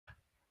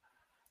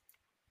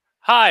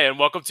Hi, and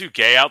welcome to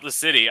Gay Out the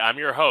City. I'm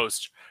your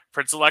host,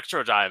 Prince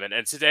Electro Diamond,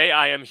 and today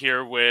I am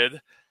here with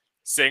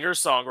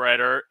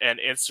singer-songwriter and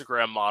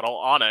Instagram model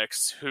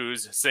Onyx,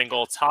 whose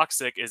single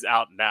Toxic is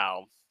out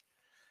now.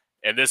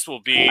 And this will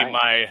be Hi.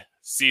 my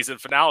season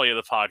finale of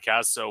the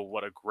podcast, so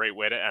what a great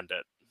way to end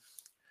it.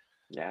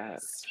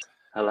 Yes.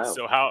 Hello.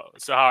 So how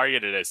are you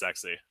today,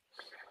 sexy?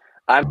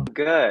 I'm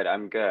good.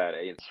 I'm good.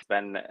 It's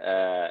been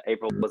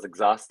April was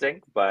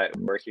exhausting, but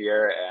we're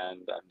here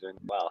and I'm doing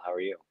well. How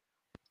are you?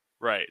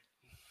 Right.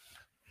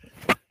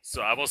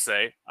 So I will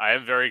say, I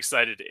am very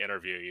excited to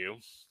interview you.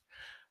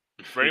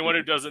 For anyone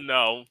who doesn't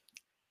know,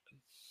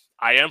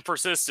 I am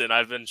persistent.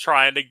 I've been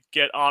trying to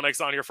get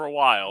Onyx on here for a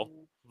while,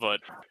 but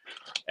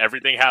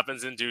everything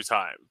happens in due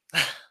time.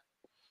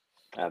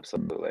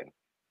 Absolutely.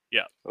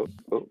 Yeah. Oh,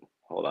 oh,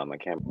 hold on. My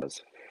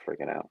camera's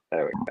freaking out.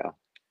 There we go.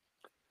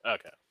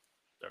 Okay.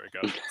 There we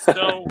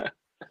go.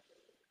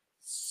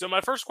 So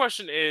my first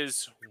question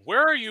is,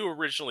 where are you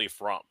originally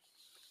from?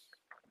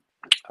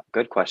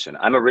 Good question.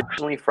 I'm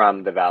originally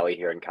from the Valley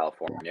here in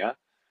California.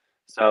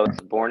 So I was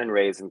born and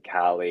raised in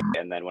Cali,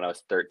 and then when I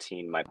was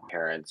 13, my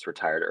parents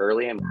retired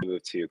early and we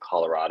moved to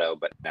Colorado,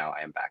 but now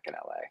I am back in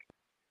LA.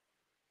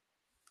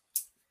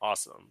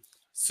 Awesome.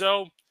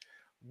 So,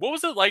 what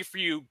was it like for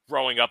you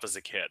growing up as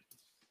a kid?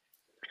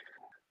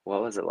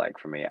 What was it like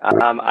for me?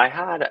 I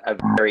had a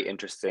very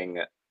interesting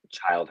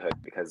childhood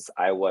because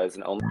I was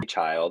an only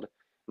child.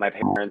 My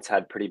parents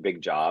had pretty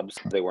big jobs.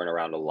 So they weren't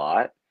around a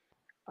lot.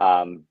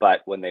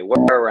 But when they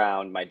were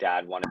around, my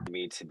dad wanted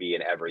me to be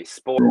in every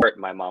sport.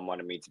 My mom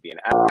wanted me to be an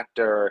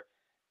actor.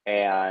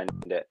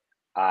 And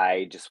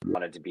I just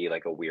wanted to be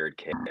like a weird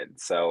kid.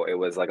 So it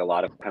was like a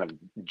lot of kind of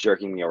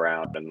jerking me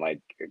around and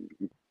like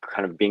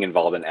kind of being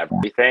involved in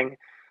everything,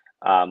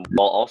 while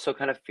also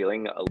kind of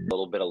feeling a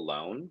little bit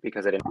alone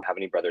because I didn't have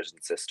any brothers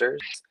and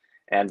sisters,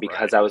 and Right.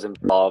 because I was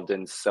involved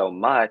in so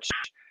much,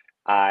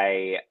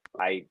 I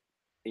I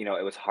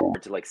it was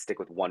hard to like stick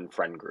with one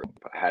friend group.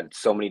 I had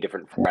so many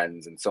different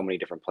friends in so many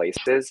different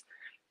places,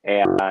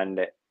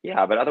 and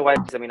yeah, but otherwise,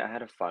 I mean, I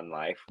had a fun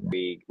life.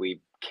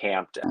 We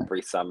camped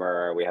every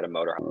summer. We had a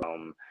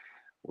motorhome.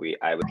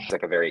 I was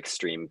like a very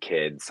extreme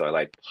kid, so I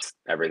liked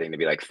everything to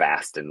be like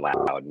fast and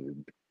loud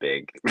and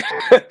big.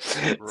 Right.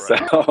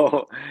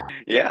 So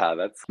yeah,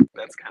 that's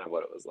kind of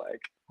what it was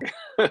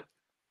like.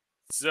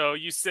 So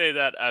you say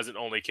that as an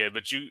only kid,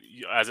 but you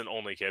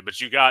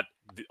got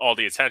all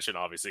the attention,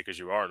 obviously, because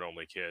you are an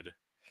only kid.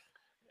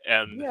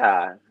 And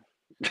Yeah.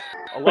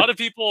 a lot of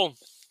people,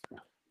 a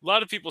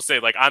lot of people say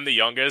like I'm the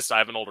youngest. I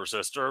have an older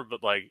sister,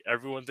 but like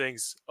everyone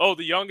thinks, oh,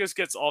 the youngest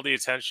gets all the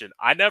attention.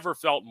 I never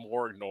felt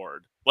more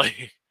ignored.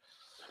 Like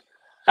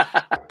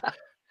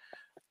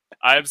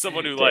I am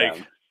someone who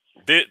like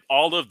Damn.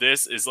 all of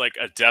this is like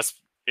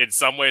in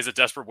some ways a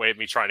desperate way of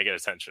me trying to get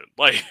attention.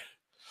 Like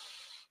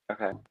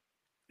Okay.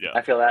 yeah,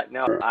 I feel that.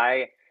 No, and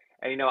I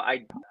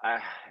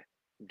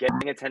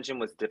getting attention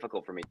was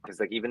difficult for me because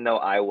like even though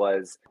I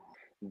was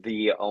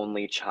the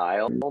only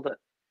child,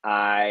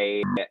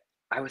 I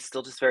I was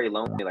still just very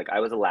lonely. Like I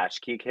was a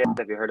latchkey kid.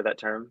 Have you heard of that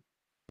term?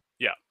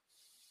 yeah,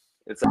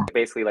 It's like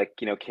basically like,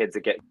 kids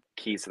that get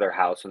keys to their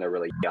house when they're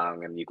really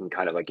young, and you can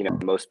kind of like,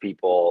 most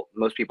people's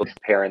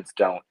parents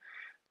don't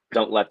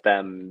let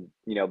them,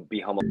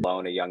 be home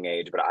alone at a young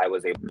age, but I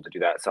was able to do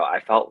that. So I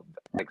felt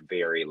like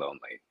very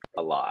lonely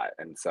a lot.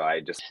 And so I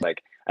just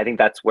like I think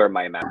that's where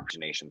my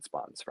imagination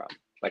spawns from.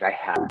 Like I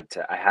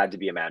had to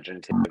be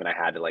imaginative, and I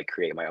had to like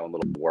create my own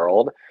little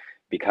world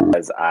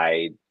because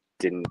I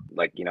didn't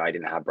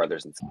have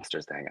brothers and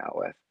sisters to hang out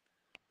with.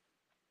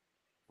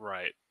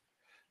 right.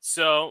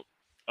 So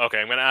okay,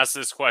 I'm gonna ask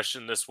this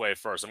question this way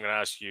first. I'm gonna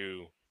ask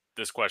you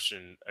this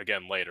question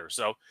again later.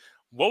 So,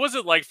 what was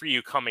it like for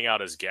you coming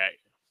out as gay?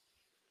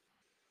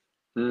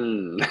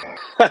 Hmm.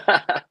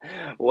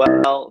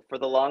 Well, for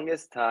the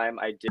longest time,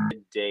 I did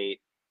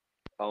date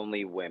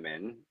only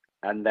women,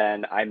 and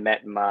then I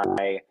met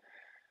my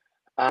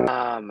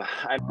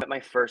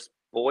first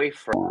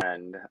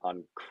boyfriend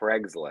on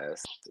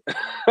Craigslist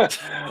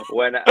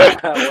when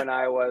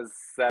I was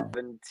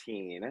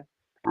 17,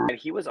 and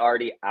he was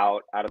already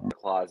out of the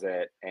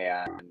closet,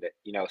 and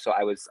so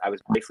I was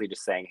basically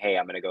just saying, hey,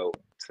 I'm gonna go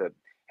to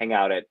hang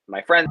out at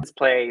my friend's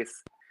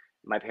place.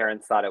 My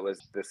parents thought it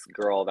was this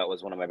girl that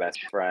was one of my best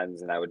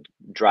friends, and I would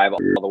drive all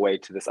the way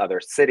to this other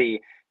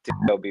city to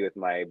go be with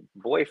my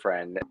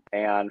boyfriend.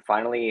 And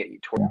finally,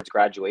 towards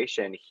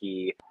graduation,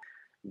 he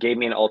gave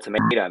me an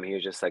ultimatum. He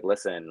was just like,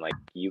 listen, like,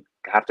 you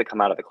have to come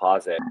out of the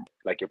closet.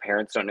 Like, your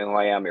parents don't know who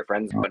I am, your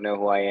friends don't know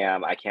who I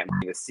am. I can't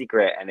be the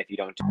secret. And if you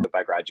don't do it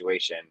by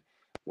graduation,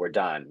 we're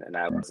done. And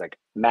I was like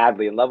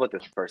madly in love with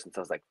this person. So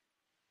I was like,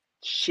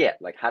 shit,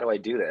 like, how do I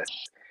do this?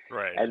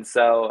 Right. And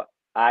so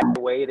I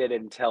waited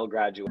until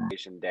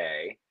graduation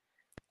day.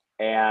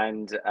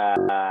 And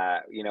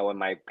when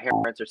my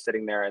parents are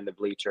sitting there in the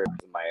bleachers,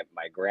 and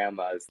my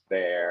grandma's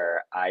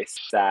there, I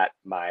sat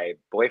my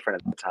boyfriend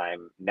at the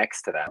time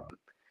next to them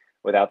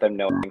without them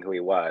knowing who he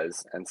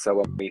was. And so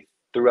when we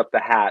threw up the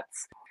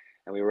hats,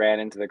 and we ran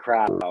into the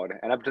crowd.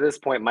 And up to this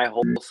point, my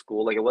whole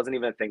school, like, it wasn't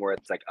even a thing where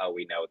it's like, oh,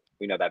 we know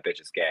that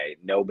bitch is gay.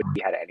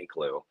 Nobody had any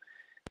clue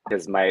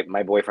because my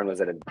boyfriend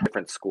was at a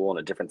different school in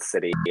a different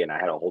city, and I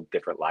had a whole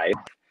different life.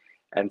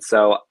 And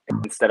so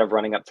instead of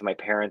running up to my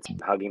parents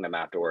and hugging them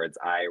afterwards,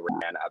 I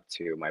ran up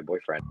to my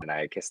boyfriend and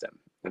I kissed him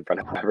in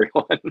front of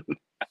everyone.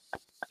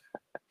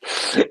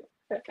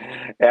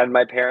 And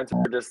my parents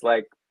were just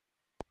like,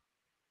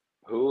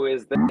 who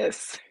is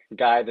this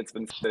guy that's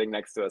been sitting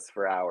next to us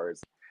for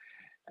hours?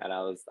 And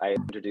I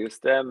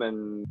introduced him,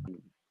 and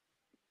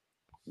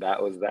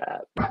that was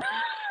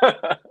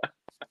that.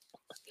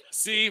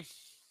 See,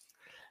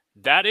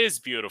 that is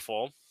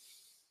beautiful.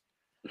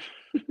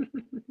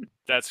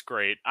 That's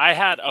great.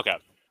 Okay.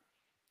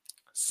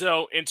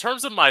 So, in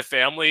terms of my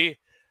family,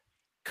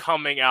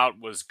 coming out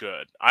was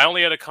good. I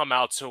only had to come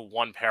out to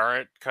one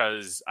parent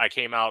because I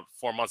came out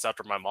 4 months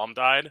after my mom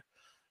died.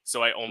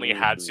 So, I only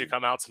had to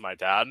come out to my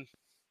dad,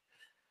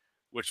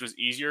 which was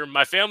easier.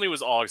 My family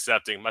was all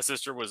accepting. My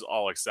sister was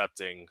all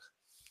accepting.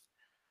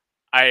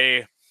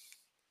 I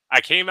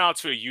came out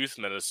to a youth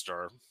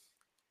minister,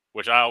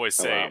 which I always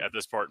Oh, say wow. at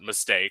this part,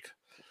 mistake.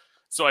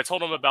 So I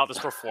told him about this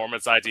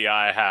performance idea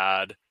I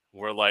had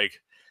where, like,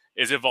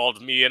 it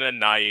involved me and a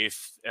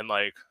knife and,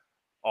 like,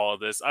 all of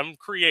this. I'm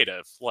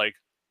creative. Like,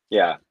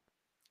 Yeah.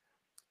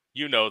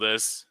 you know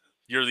this.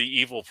 You're the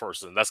evil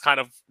person. That's kind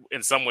of,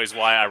 in some ways,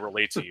 why I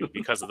relate to you,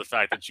 because of the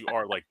fact that you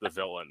are, like, the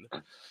villain.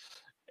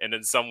 And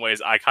in some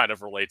ways, I kind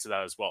of relate to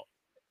that as well.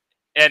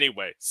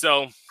 Anyway,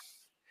 so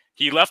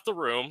he left the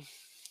room,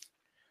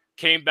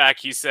 came back.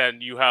 He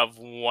said, you have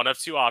one of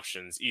two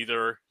options.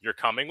 Either you're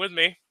coming with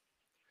me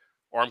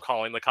or I'm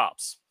calling the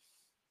cops.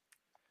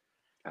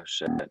 Oh,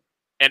 shit.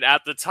 And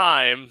at the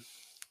time,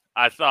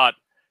 I thought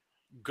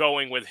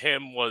going with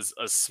him was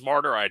a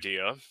smarter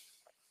idea.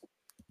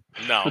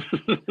 No.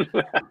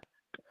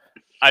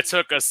 I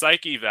took a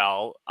psych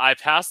eval. I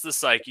passed the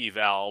psych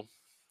eval.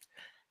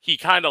 He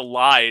kind of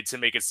lied to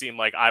make it seem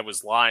like I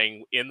was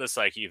lying in the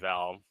psych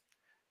eval.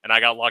 And I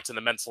got locked in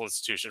a mental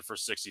institution for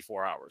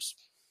 64 hours.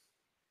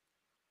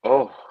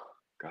 Oh,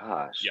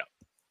 gosh. Yeah.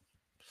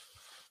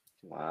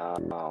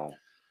 Wow.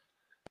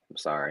 I'm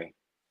sorry.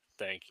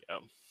 Thank you.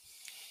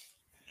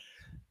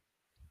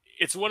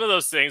 It's one of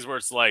those things where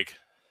it's like,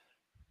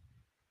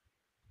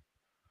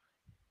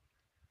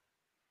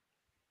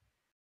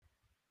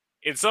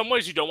 in some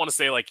ways you don't want to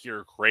say like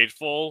you're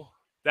grateful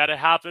that it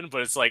happened, but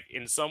it's like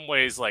in some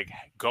ways like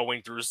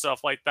going through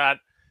stuff like that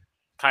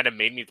kind of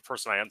made me the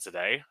person I am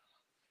today.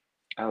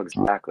 Oh,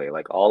 exactly.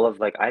 Like all of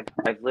like I've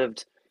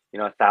lived,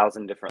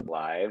 1,000 different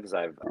lives.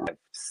 I've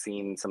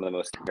seen some of the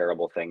most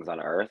terrible things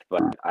on earth,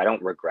 but I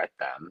don't regret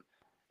them.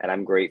 And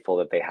I'm grateful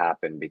that they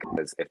happened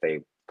because if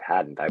they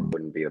hadn't, I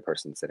wouldn't be the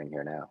person sitting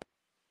here now.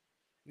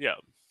 Yeah.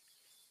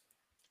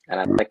 And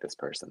I like this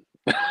person.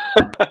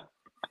 Right.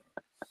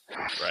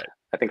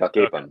 I think I'll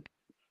keep Okay. him.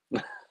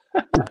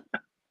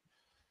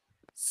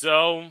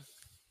 So,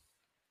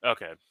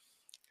 okay.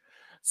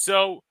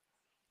 So,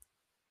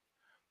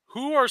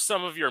 who are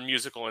some of your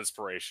musical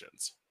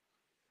inspirations?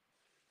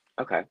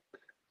 Okay.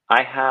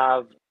 I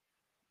have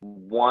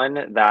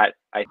one that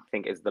I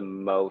think is the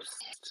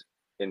most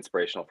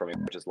inspirational for me,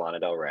 which is Lana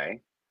Del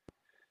Rey.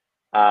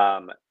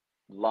 Um,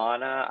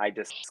 Lana, I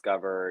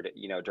discovered,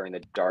 during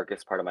the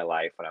darkest part of my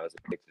life when I was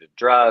addicted to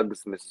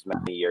drugs. And this was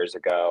many years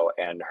ago,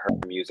 and her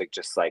music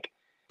just like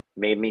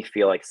made me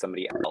feel like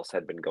somebody else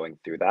had been going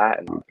through that.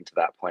 And up to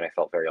that point, I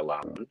felt very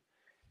alone.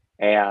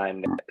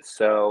 And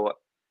so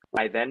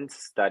I then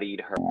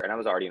studied her, and I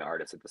was already an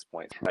artist at this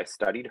point. So I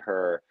studied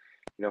her,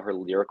 her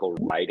lyrical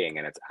writing,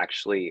 and it's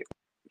actually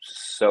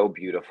so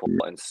beautiful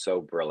and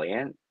so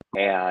brilliant.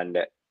 And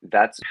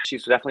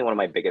she's definitely one of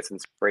my biggest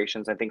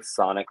inspirations. I think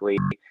sonically,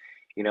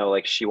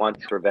 like She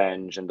Wants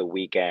Revenge and The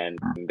Weeknd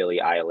and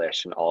Billie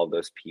Eilish and all of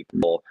those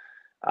people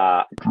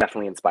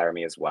definitely inspire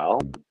me as well.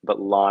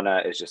 But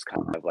Lana is just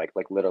kind of like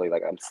literally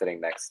like I'm sitting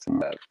next to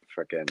the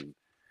freaking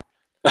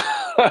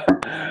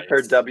her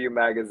Nice. W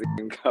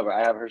magazine cover.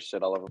 I have her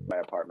shit all over my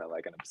apartment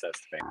like an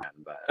obsessed fan,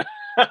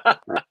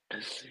 but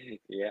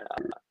yeah.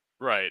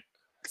 Right.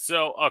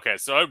 So, okay,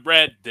 so I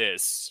read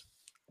this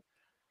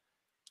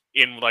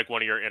in like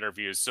one of your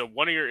interviews. So,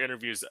 one of your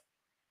interviews,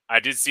 I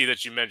did see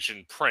that you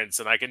mentioned Prince,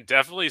 and I can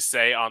definitely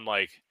say Yeah.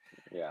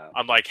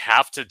 on like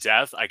Half to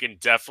Death, I can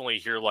definitely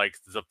hear like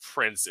the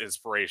Prince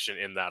inspiration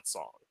in that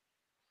song.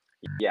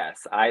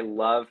 Yes, I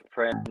love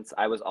Prince.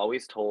 I was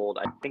always told,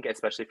 I think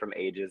especially from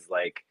ages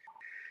like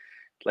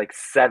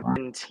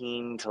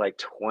 17 to like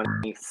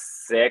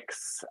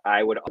 26,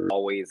 I would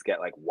always get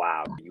like,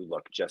 wow, you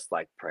look just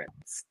like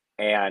Prince.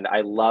 And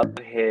I love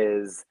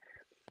his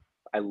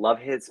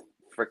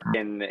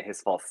freaking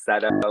his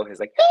falsetto, his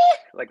like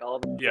all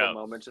these little Yeah.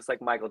 moments, just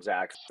like Michael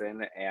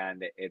Jackson.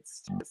 And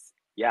it's just,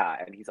 yeah,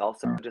 and he's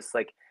also just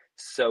like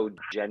so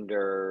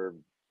gender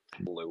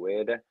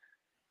fluid.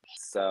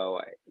 So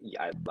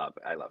yeah, I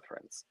love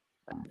Prince.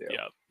 I do.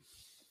 Yeah.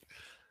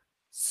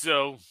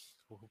 So,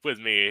 with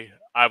me,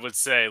 I would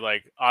say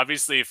like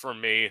obviously for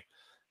me,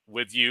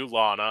 with you,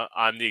 Lana,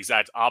 I'm the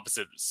exact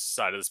opposite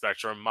side of the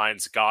spectrum.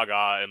 Mine's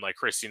Gaga and like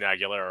Christina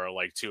Aguilera are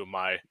like two of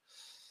my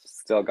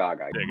Still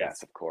Gaga, yes,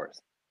 biggest. of course.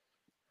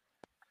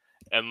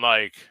 And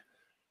like,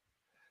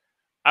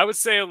 I would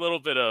say a little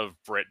bit of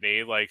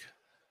Britney. Like,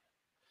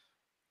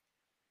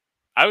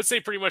 I would say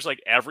pretty much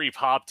like every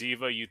pop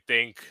diva you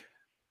think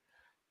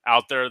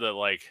out there that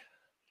like,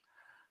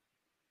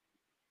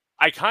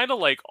 I kind of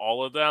like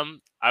all of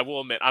them. I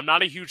will admit, I'm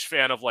not a huge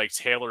fan of like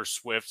Taylor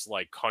Swift's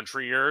like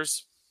country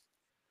years,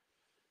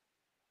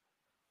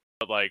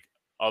 but like,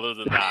 other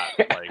than that,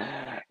 like,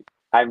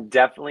 I'm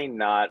definitely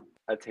not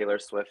a Taylor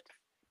Swift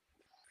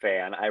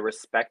fan. I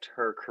respect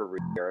her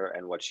career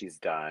and what she's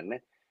done,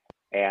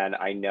 and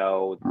I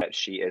know that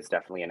she is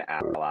definitely an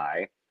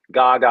ally.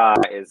 Gaga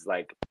is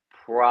like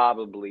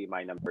probably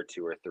my number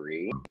 2 or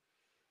 3.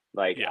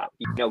 Like, yeah,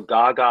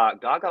 Gaga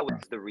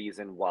was the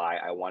reason why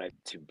I wanted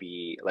to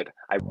be like,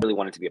 I really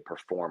wanted to be a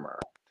performer.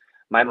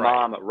 My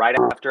right. mom, right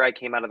after I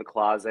came out of the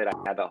closet, I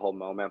had that whole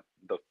moment.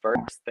 The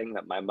first thing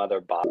that my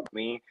mother bought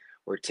me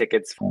were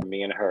tickets for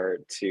me and her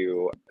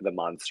to the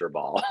Monster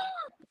Ball.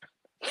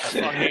 I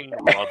fucking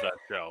love that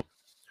show.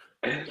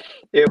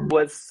 It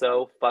was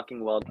so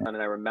fucking well done.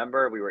 And I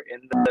remember we were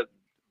in the,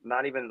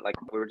 not even like,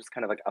 we were just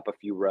kind of like up a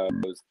few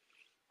rows.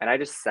 And I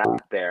just sat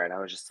there and I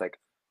was just like,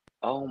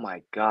 oh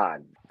my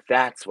God,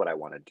 that's what I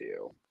want to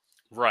do.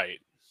 Right,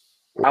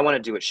 I want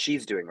to do what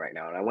she's doing right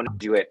now. And I want to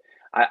do it.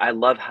 I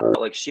love how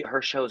like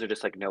her shows are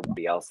just like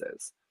nobody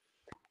else's.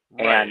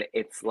 And right,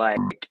 it's like,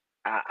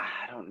 I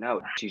don't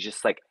know. She's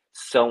just like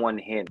so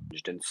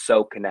unhinged and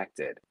so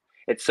connected.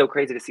 It's so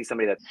crazy to see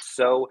somebody that's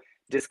so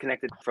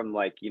disconnected from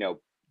like,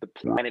 the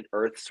planet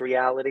Earth's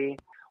reality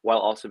while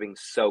also being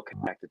so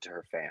connected to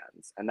her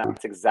fans. And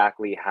that's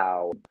exactly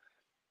how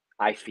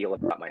I feel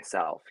about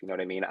myself. You know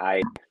what I mean?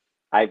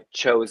 I've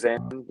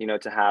chosen,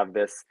 to have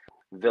this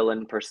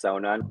villain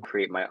persona and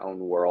create my own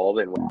world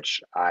in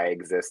which I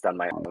exist on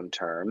my own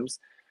terms.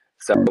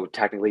 So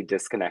technically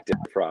disconnected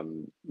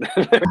from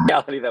the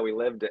reality that we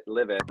live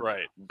in,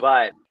 right.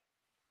 but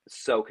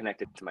so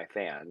connected to my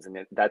fans.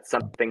 And that's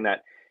something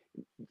that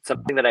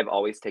I've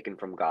always taken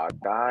from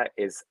Gaga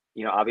is,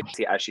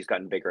 obviously as she's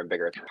gotten bigger and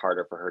bigger, it's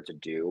harder for her to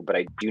do. But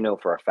I do know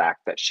for a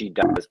fact that she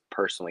does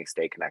personally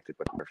stay connected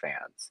with her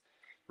fans.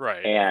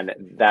 Right. And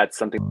that's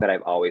something that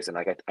I've always, and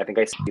like I think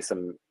I see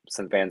some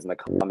fans in the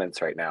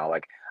comments right now.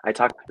 Like I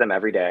talk to them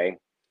every day.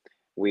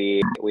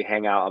 We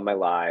hang out on my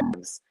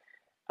lives.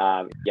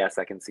 Yes,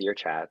 I can see your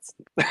chats.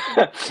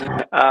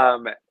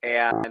 And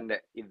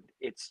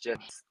it's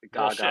just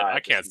Well, shit, Gaga. I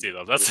can't see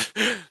them. That's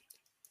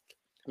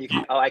You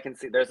can, oh, I can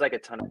see. There's like a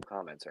ton of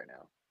comments right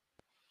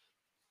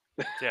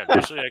now. damn.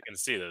 Usually, I can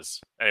see this.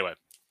 Anyway,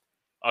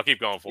 I'll keep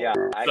going Yeah,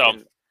 forward. I So,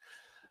 can.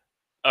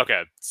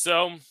 okay,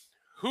 so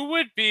who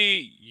would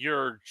be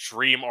your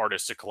dream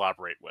artist to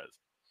collaborate with?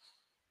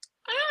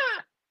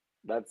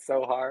 That's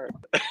so hard.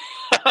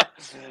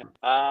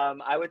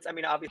 I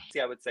mean,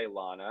 obviously, I would say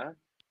Lana,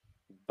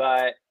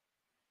 but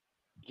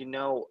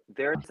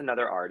there's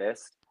another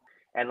artist,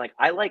 and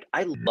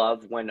I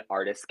love when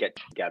artists get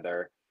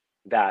together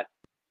that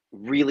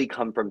really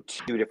come from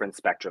two different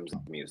spectrums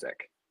of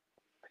music.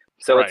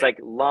 So it's Right.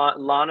 like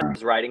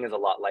Lana's writing is a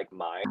lot like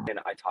mine, and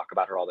I talk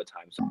about her all the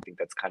time. So I think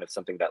that's kind of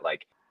something that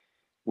like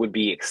would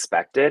be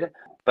expected.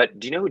 But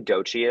do you know who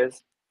Doechii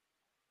is?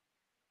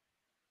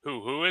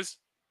 Who is?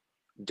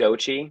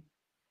 Doechii.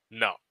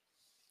 No.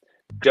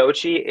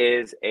 Doechii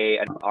is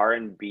an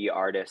R&B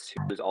artist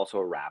who's also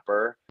a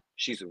rapper.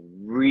 She's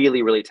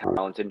really, really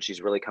talented.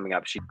 She's really coming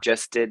up. She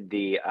just did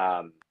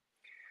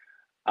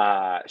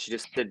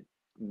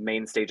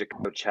main stage at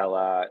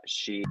Coachella.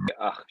 She's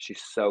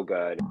so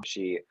good.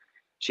 She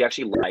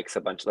actually likes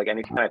a bunch, like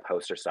anytime I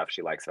post her stuff,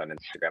 she likes it on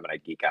Instagram, and I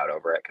geek out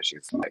over it because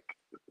she's like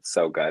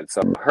so good.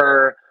 So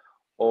her,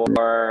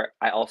 or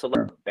I also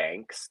love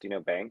Banks. Do you know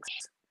Banks?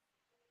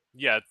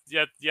 Yeah.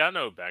 I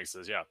know who Banks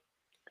is. Yeah.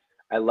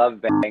 I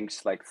love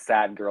Banks. Like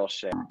sad girl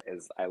shit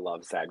is, I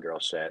love sad girl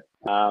shit.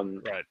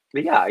 Right.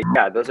 But yeah,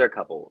 those are a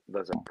couple.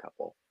 Those are a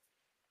couple.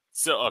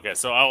 So okay,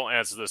 so I will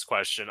answer this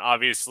question.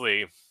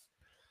 Obviously,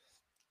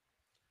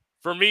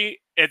 for me,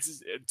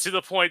 it's to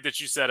the point that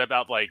you said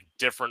about like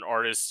different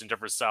artists and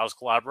different styles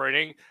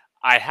collaborating.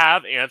 I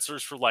have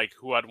answers for like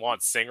who I'd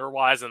want singer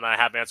wise, and I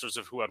have answers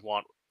of who I'd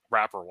want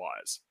rapper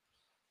wise.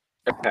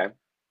 Okay.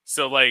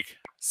 So like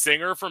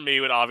singer for me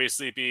would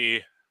obviously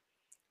be.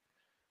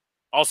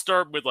 I'll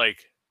start with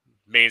like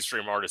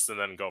mainstream artists and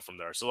then go from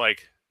there. So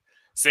like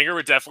singer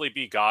would definitely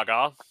be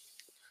Gaga.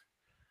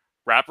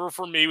 Rapper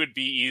for me would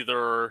be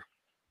either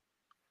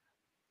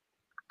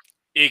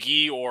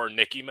Iggy or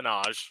Nicki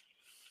Minaj.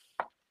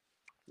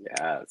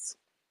 Yes.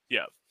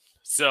 Yeah.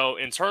 So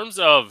in terms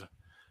of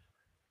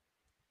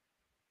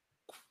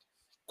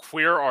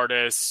queer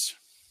artist,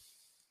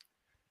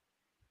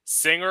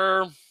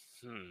 singer,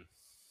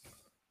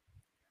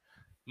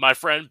 my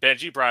friend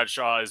Benji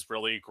Bradshaw is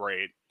really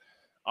great.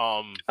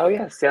 Oh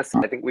yes.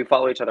 I think we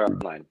follow each other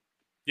online.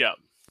 Yeah.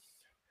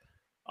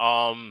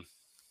 Um,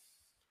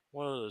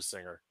 what other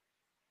singer?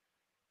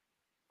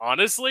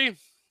 Honestly,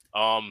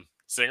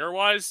 singer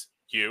wise,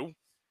 you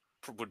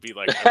would be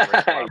like a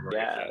great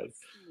collaboration.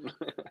 Yes.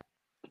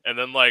 And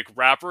then like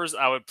rappers,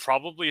 I would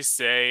probably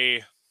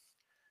say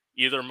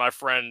either my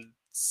friend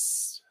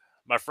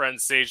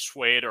Sage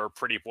Suede or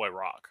Pretty Boy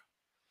Rock.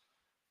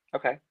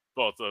 Okay.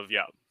 Both of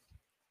yeah.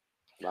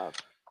 Love.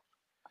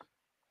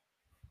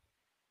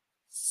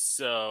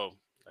 So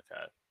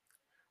okay.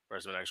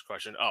 Where's my next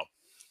question? Oh.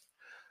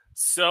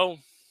 So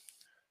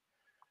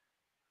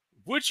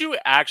would you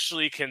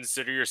actually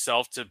consider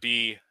yourself to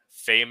be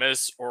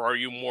famous, or are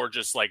you more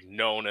just like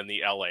known in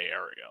the LA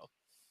area?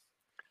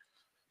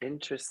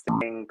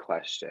 Interesting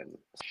question.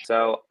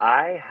 So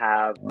I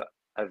have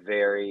a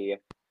very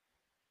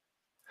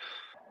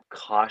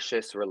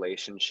cautious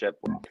relationship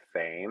with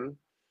fame.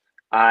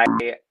 I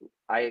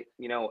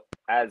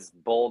as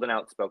bold and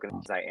outspoken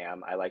as I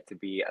am, I like to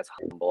be as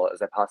humble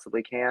as I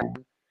possibly can.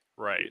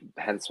 Right.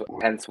 Hence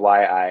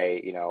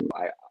why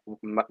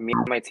me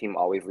and my team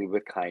always lead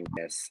with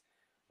kindness.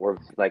 We're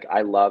like,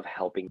 I love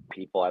helping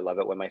people. I love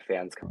it when my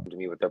fans come to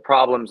me with their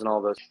problems and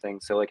all those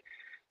things. So like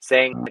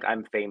saying like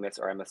I'm famous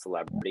or I'm a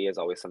celebrity is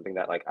always something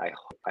that like I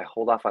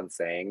hold off on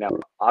saying. Now,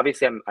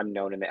 obviously I'm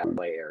known in the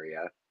LA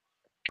area,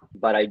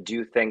 but I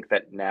do think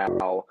that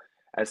now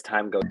as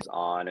time goes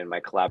on and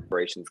my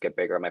collaborations get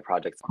bigger, my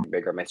projects get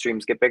bigger, my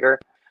streams get bigger,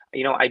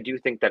 I do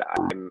think that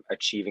I'm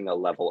achieving a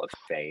level of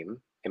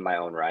fame in my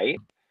own right.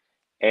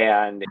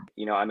 And,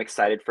 I'm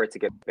excited for it to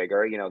get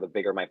bigger. The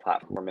bigger my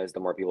platform is, the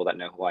more people that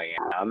know who I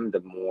am, the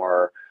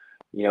more,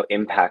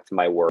 impact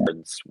my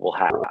words will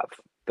have,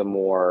 the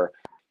more,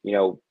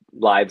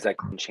 lives I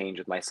can change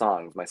with my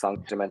songs. My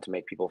songs are meant to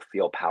make people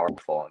feel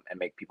powerful and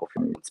make people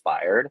feel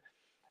inspired.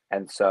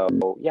 And so,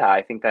 yeah,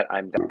 I think that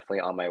I'm definitely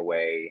on my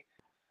way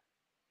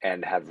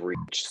and have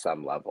reached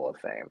some level of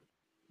fame.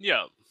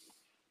 Yeah.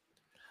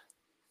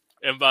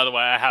 And by the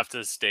way, I have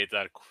to state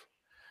that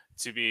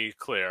to be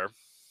clear,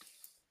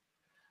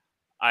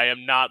 I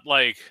am not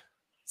like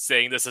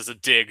saying this as a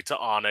dig to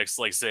Onyx,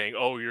 like saying,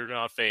 "Oh, you're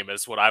not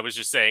famous." What I was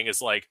just saying is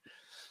like,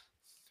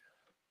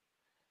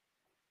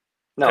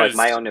 No, like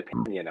my because own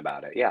opinion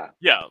about it. Yeah,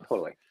 yeah,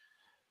 totally.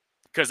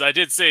 because I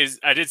did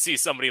see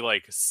somebody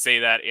like say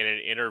that in an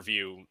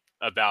interview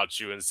about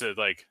you and said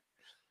like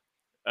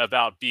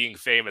about being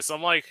famous.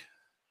 I'm like,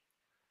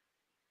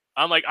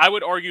 I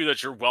would argue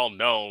that you're well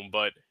known,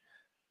 but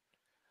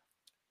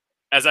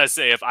as I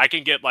say, if I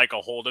can get like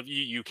a hold of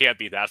you, you can't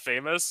be that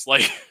famous.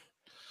 Like,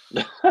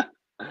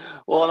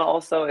 Well, and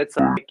also it's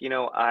like,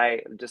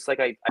 I just like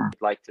I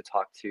like to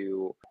talk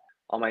to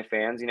all my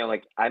fans,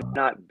 like I'm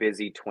not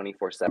busy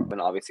 24/7.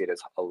 Obviously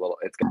it's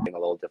getting a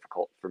little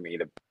difficult for me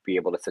to be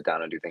able to sit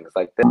down and do things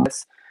like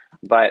this.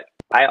 But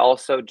I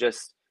also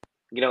just,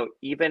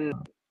 even,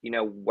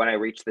 when I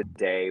reach the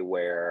day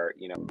where,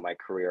 my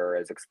career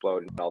has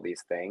exploded and all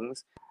these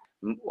things,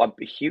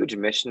 a huge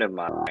mission of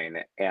mine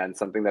and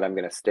something that I'm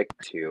going to stick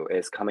to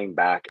is coming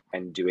back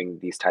and doing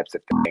these types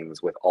of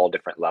things with all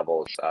different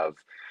levels of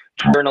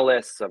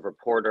journalists, of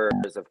reporters,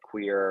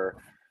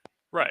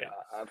 right,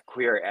 of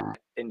queer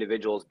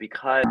individuals,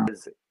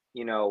 because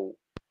you know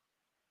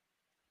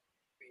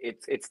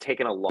it's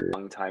taken a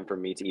long time for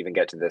me to even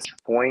get to this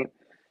point,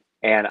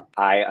 and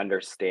I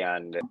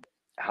understand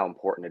how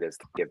important it is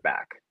to give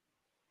back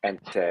and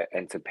to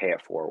pay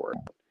it forward.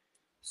 right.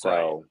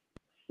 So,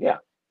 yeah.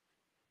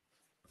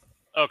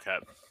 Okay.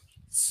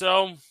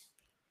 So,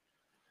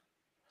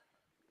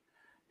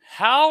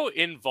 how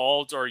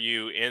involved are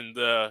you in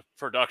the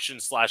production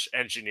slash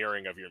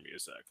engineering of your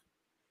music?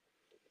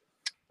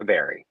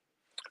 Very.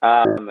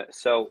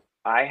 So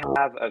I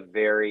have a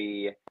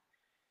very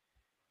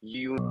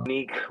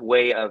unique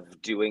way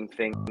of doing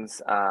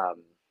things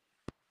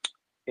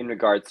in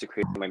regards to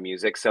creating my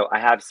music. So I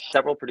have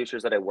several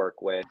producers that I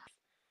work with,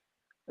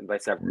 and by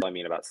several I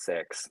mean about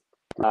six.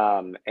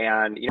 And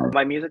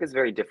my music is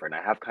very different.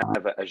 I have kind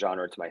of a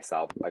genre to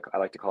myself. Like I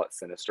like to call it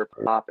sinister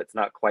pop. It's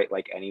not quite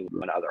like any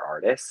one other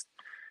artist.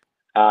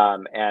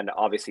 And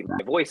obviously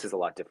my voice is a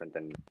lot different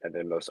than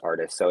most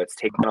artists. So it's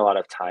taken a lot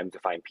of time to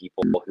find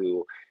people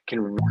who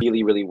can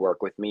really, really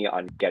work with me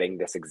on getting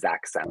this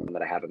exact sound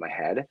that I have in my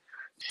head.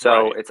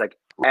 So Right, it's like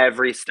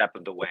every step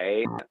of the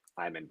way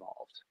I'm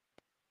involved.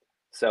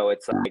 So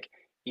it's like,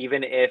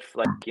 even if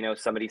like,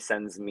 somebody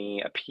sends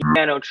me a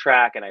piano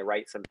track and I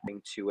write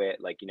something to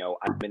it, like,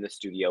 I'm in the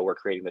studio, we're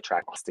creating the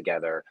tracks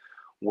together,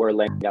 we're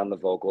laying down the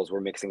vocals, we're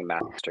mixing and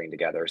mastering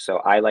together. So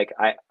I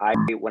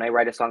when I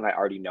write a song, I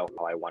already know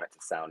how I want it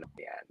to sound at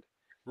the end.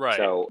 right,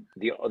 So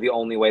the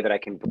only way that I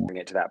can bring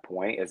it to that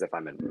point is if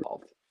I'm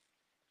involved.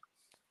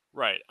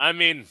 right. I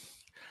mean,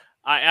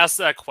 I asked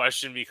that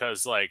question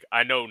because, like,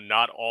 I know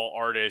not all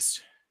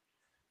artists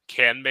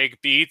can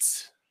make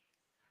beats.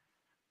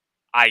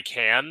 I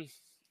can.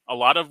 A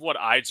lot of what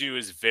I do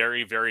is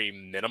very, very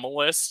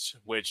minimalist,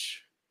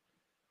 which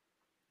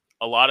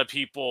a lot of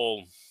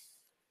people.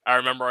 I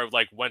remember I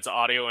like went to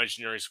audio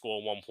engineering school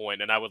at one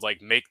point, and I would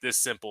like make this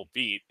simple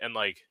beat, and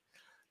like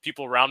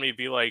people around me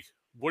be like,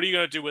 "What are you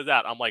gonna do with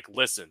that?" I'm like,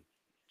 "Listen,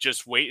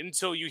 just wait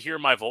until you hear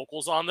my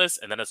vocals on this,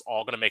 and then it's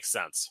all gonna make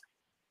sense."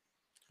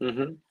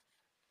 Hmm.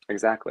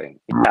 Exactly.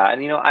 Yeah,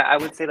 and I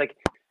would say like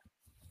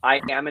I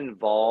am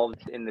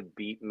involved in the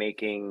beat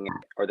making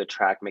or the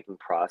track making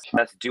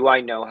process. Do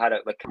I know how to,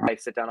 like, can I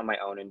sit down on my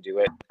own and do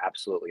it?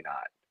 Absolutely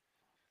not.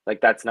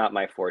 Like, that's not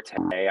my forte.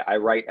 I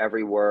write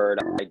every word.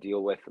 I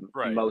deal with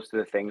Right. most of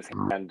the things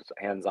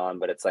hands on,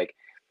 but it's like,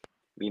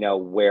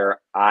 where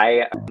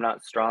I am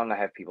not strong, I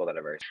have people that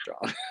are very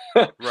strong.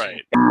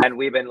 Right. And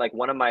we've been like,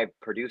 one of my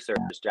producers,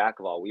 Jack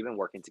of all, we've been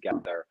working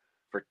together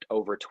for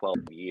over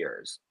 12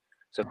 years.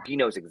 So he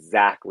knows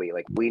exactly,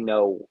 like, we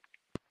know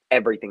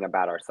everything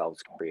about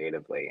ourselves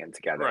creatively and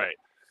together. Right.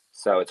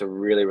 So it's a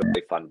really,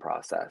 really fun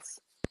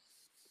process.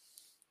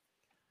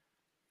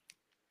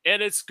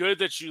 And it's good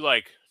that you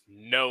like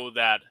know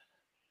that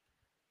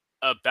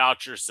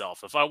about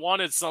yourself. If I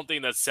wanted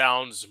something that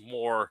sounds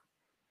more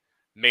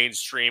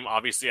mainstream,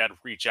 obviously I'd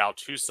reach out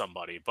to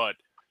somebody, but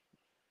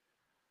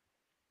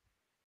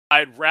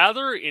I'd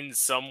rather in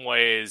some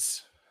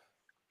ways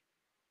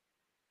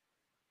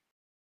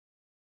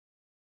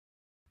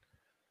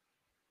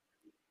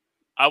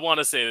I want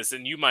to say this,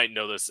 and you might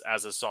know this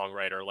as a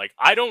songwriter. Like,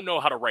 I don't know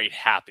how to write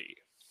happy.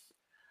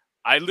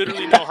 I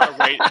literally know how to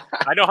write.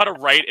 I know how to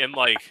write in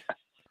like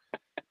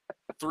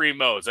three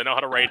modes. I know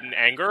how to write in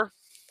anger.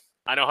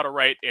 I know how to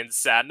write in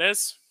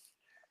sadness,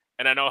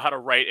 and I know how to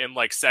write in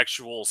like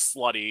sexual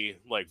slutty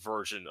like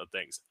version of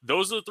things.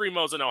 Those are the three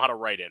modes I know how to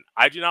write in.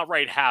 I do not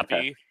write Okay.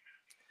 happy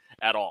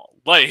at all.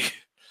 Like,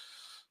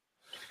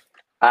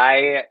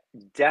 I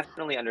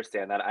definitely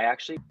understand that. I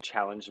actually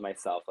challenged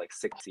myself like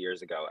 6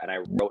 years ago and I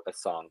wrote a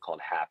song called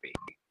Happy.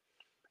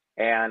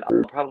 And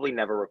I'll probably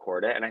never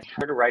record it. And I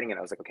started writing it.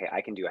 I was like, okay,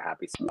 I can do a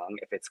happy song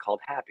if it's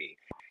called Happy.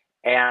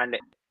 And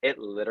it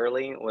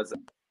literally was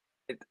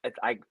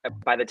I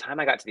by the time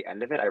I got to the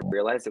end of it, I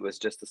realized it was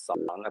just a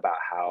song about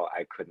how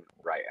I couldn't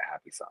write a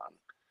happy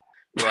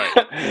right,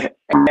 song.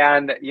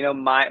 And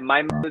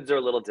my moods are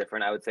a little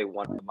different. I would say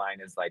one of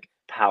mine is like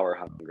power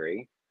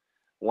hungry.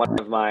 One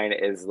of mine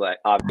is like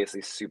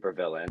obviously super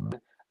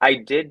villain. I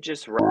did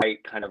just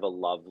write kind of a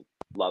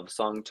love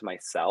song to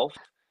myself,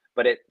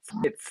 but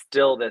it's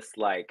still this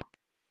like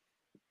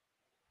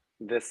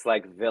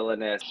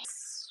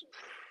villainous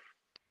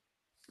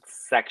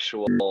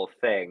sexual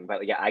thing.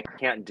 But yeah, I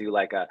can't do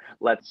like a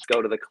let's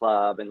go to the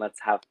club and let's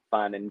have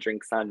fun and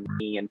drinks on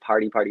me and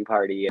party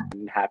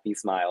and happy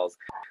smiles.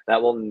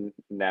 That will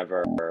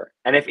never.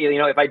 And if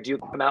I do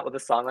come out with a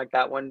song like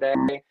that one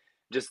day,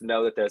 just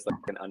know that there's like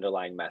an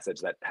underlying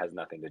message that has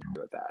nothing to do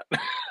with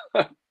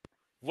that.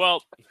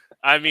 well,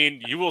 I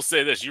mean, you will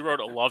say this. You wrote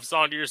a love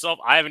song to yourself.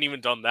 I haven't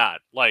even done that.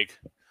 Like,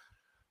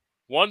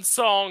 one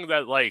song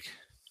that like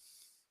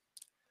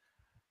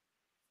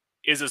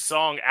is a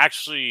song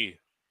actually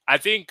I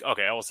think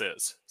okay, I will say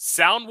this.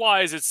 Sound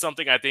wise, it's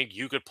something I think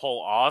you could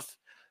pull off.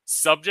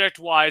 Subject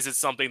wise, it's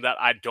something that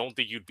I don't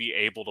think you'd be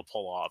able to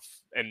pull off.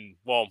 And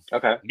well,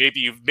 Okay.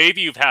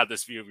 maybe you've had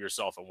this view of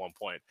yourself at one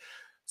point.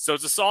 So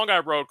it's a song I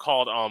wrote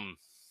called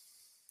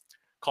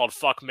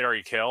Fuck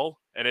Mary Kill,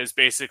 and it's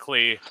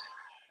basically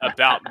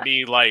about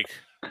me like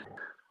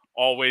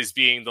always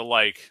being the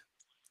like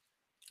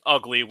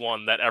ugly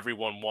one that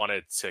everyone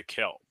wanted to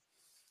kill.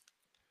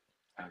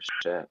 Oh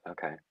shit.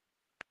 Okay.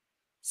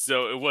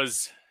 So it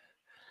was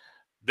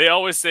they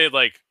always say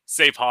like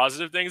say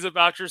positive things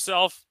about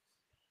yourself.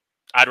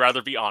 I'd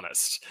rather be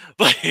honest.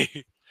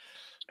 Like,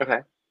 Okay.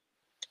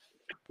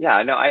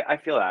 Yeah, no, I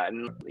feel that.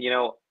 And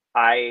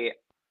I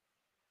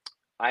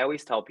I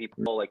always tell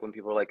people, like, when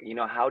people are like,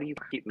 how do you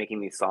keep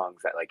making these songs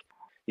that like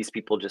these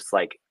people just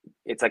like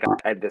it's like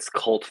I had this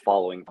cult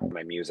following for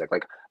my music.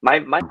 Like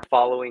my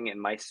following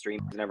and my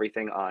streams and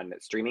everything on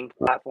streaming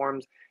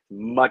platforms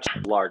much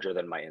larger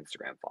than my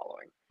Instagram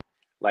following.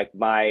 Like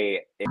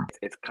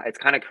it's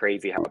kind of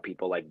crazy how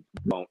people like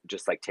won't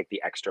just like take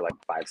the extra like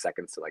 5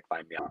 seconds to like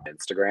find me on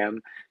Instagram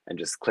and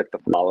just click the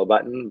follow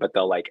button, but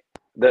they'll like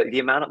the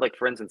amount of, like,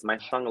 for instance, my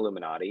song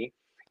Illuminati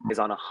is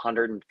on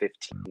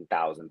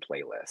 115,000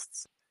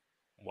 playlists.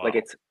 Like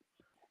wow.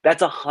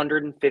 that's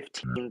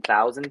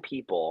 115,000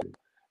 people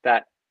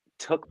that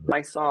took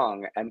my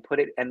song and put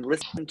it and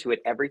listened to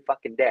it every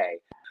fucking day,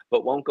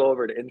 but won't go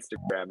over to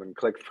Instagram and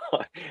click.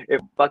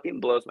 It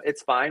fucking blows my.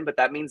 It's fine, but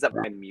that means that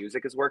my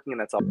music is working, and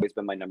that's always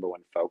been my number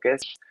one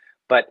focus.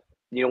 But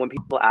when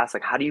people ask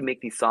like, how do you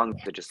make these songs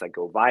that just like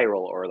go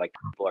viral or like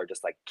people are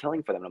just like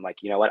killing for them? I'm like,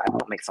 you know what? I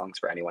don't make songs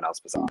for anyone else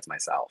besides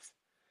myself.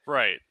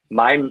 Right.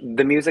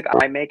 The music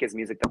I make is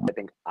music that I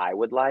think I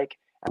would like,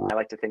 and I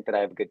like to think that I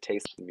have good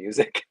taste in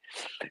music.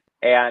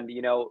 And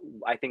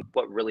I think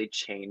what really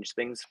changed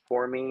things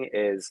for me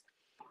is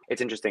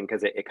it's interesting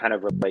because it kind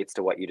of relates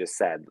to what you just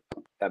said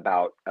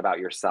about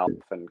yourself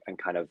and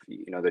kind of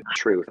the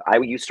truth. I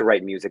used to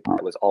write music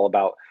that was all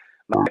about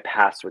my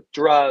past with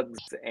drugs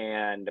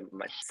and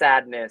my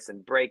sadness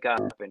and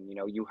breakup and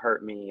you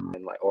hurt me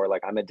and like, or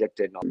like I'm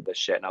addicted and all this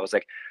shit. And I was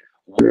like,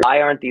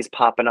 why aren't these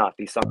popping off?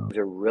 These songs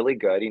are really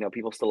good.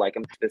 People still like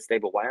them to this day,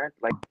 but why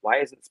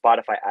isn't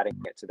Spotify adding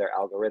it to their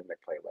algorithmic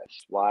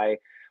playlist? Why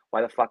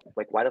the fuck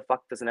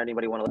doesn't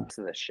anybody want to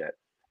listen to this shit?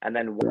 And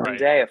then one Right.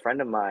 day, a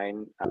friend of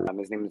mine,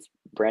 his name is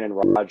Brandon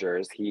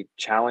Rogers, he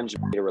challenged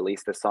me to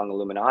release this song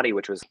Illuminati,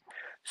 which was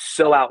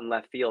so out in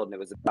left field. And it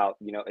was about,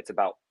 it's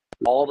about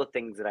all the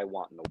things that I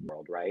want in the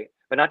world, right?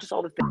 But not just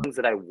all the things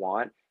that I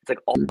want, it's like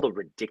all the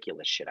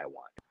ridiculous shit I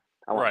want.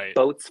 I want Right.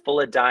 boats full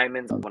of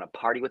diamonds. I want to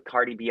party with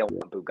Cardi B. I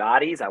want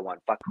Bugattis. I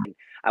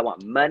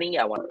want money.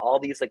 I want all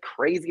these like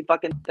crazy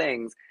fucking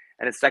things.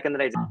 And the second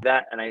that I did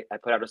that and I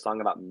put out a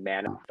song about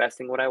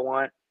manifesting what I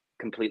want,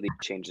 completely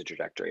changed the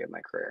trajectory of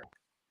my career.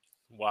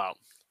 Wow.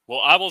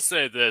 Well, I will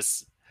say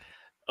this: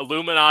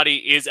 Illuminati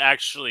is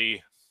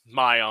actually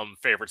my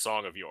favorite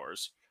song of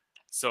yours.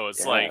 So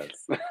it's like,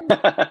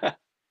 Yes.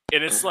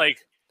 and it's like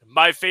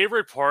my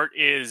favorite part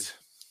is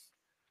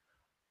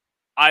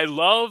I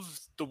love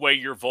the way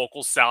your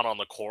vocals sound on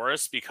the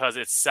chorus because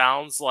it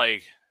sounds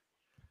like,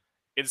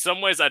 in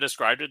some ways, I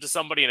described it to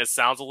somebody and it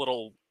sounds a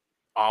little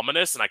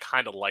ominous, and I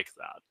kind of like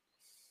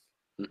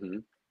that. hmm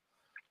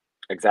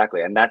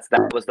Exactly. And that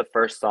was the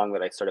first song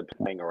that I started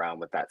playing around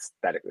with that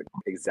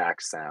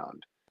exact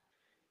sound.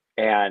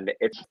 And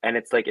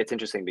it's like it's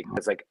interesting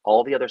because like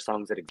all the other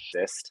songs that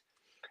exist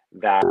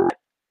that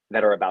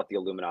that are about the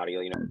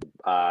Illuminati,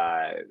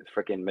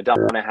 freaking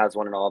Madonna has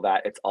one and all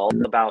that. It's all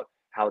about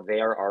how they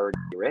are already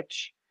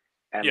rich,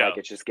 and Yeah. like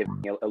it's just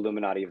giving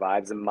Illuminati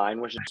vibes. And mine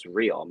was just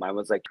real. Mine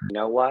was like, you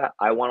know what?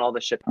 I want all the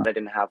shit that I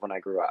didn't have when I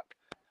grew up.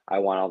 I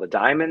want all the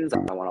diamonds,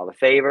 I want all the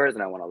favors,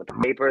 and I want all the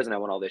papers, and I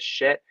want all this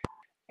shit.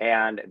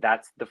 And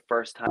that's the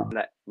first time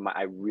that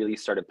I really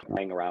started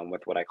playing around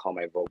with what I call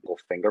my vocal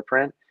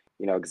fingerprint.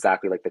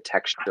 Exactly like the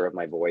texture of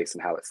my voice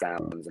and how it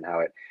sounds and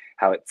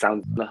how it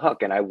sounds in the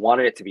hook. And I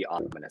wanted it to be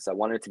ominous. I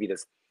wanted it to be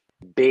this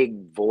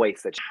big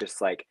voice that's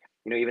just like,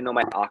 even though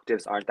my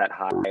octaves aren't that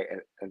high,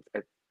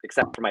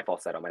 except for my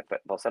falsetto. My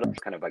falsetto is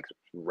kind of like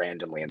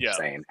randomly Yeah.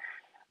 insane.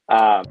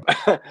 Um,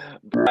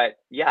 but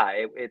yeah,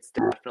 it's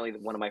definitely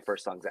one of my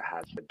first songs that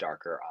has the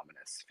darker,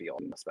 ominous feel,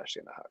 especially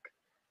in the hook.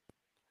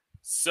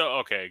 So,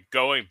 okay,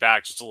 going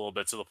back just a little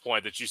bit to the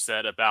point that you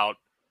said about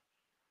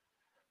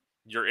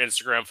your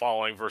Instagram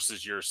following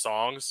versus your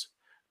songs,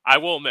 I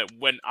will admit,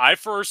 when I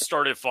first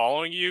started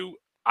following you,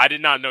 I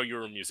did not know you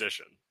were a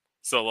musician.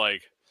 So,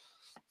 like,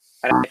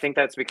 And I think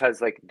that's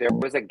because like there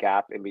was a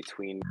gap in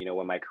between,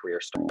 when my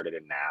career started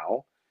and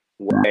now,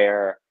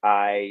 where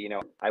I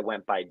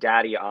went by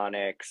Daddy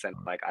Onicks and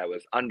like I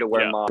was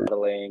underwear yeah,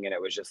 modeling and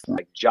it was just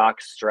like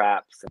jock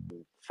straps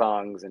and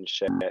thongs and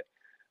shit.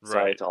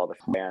 Sorry right, to all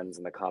the fans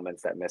in the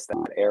comments that missed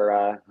that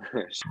era.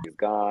 She's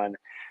gone.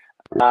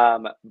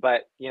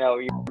 But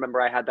you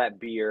remember I had that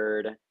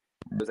beard.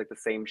 It was like the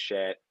same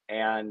shit.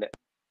 And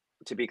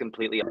to be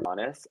completely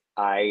honest,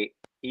 I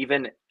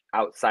even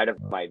outside of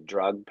my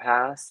drug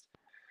past,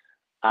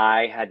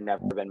 I had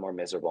never been more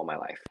miserable in my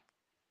life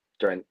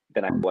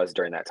than I was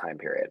during that time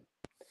period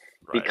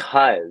right,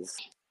 because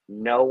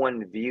no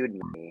one viewed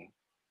me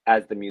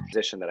as the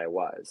musician that I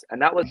was.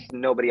 And that was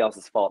nobody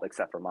else's fault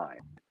except for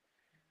mine.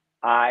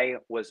 I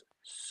was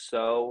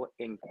so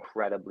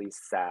incredibly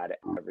sad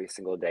every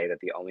single day that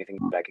the only thing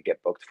that I could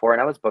get booked for,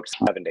 and I was booked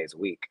 7 days a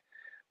week,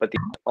 but the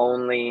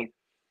only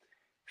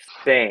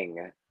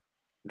thing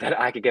that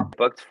I could get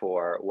booked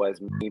for was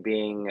me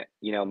being,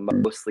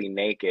 mostly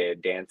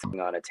naked, dancing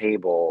on a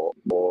table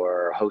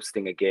or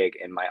hosting a gig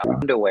in my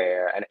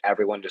underwear, and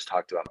everyone just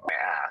talked about my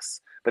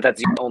ass. But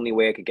that's the only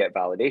way I could get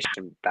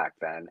validation back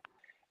then.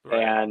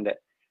 right. And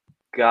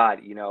God,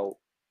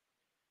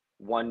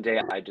 one day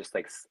I just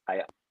like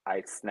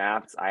I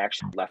snapped. I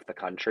actually left the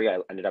country. I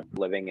ended up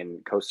living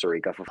in Costa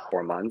Rica for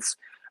 4 months.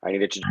 I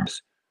needed to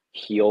just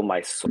heal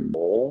my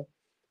soul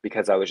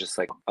because I was just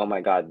like, oh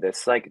my God,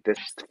 this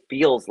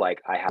feels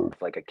like I have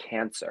like a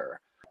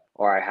cancer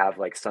or I have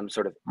like some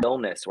sort of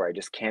illness where I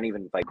just can't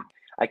even like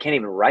I can't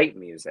even write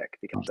music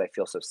because I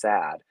feel so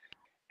sad.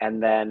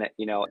 And then,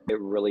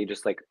 it really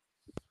just like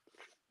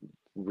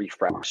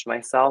refreshed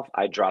myself.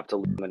 I dropped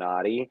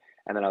Illuminati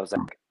and then I was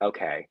like,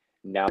 okay,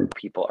 now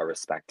people are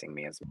respecting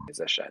me as a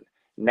musician.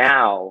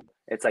 Now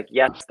it's like,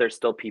 yes, there's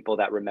still people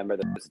that remember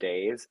those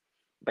days,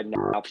 but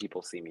now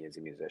people see me as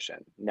a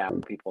musician. Now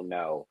people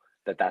know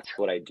that that's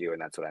what I do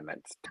and that's what I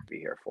meant to be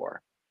here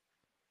for.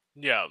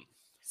 Yeah.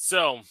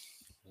 So,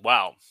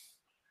 wow.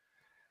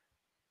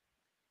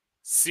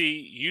 See,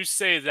 you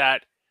say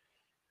that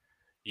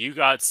you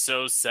got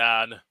so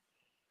sad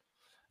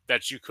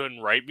that you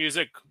couldn't write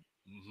music.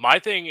 My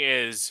thing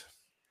is,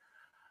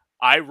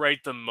 I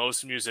write the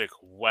most music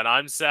when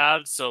I'm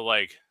sad. So,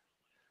 like,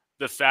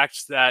 the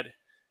fact that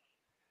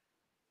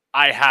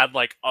I had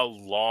like a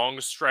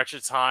long stretch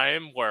of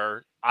time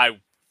where I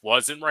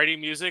wasn't writing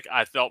music,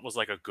 I felt was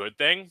like a good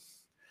thing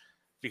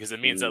because it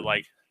means that Mm,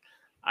 like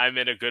I'm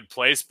in a good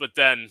place. But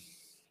then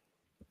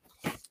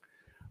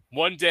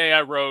one day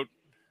I wrote,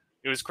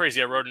 it was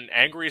crazy. I wrote an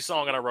angry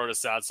song and I wrote a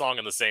sad song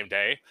in the same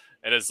day.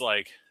 And it's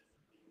like,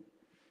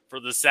 for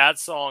the sad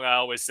song, I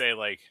always say,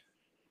 like,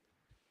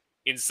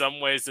 in some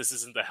ways, this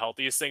isn't the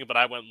healthiest thing, but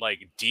I went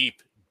like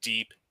deep,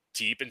 deep,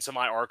 deep into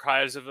my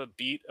archives of a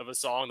beat of a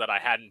song that I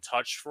hadn't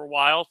touched for a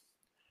while.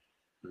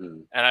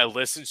 mm, And I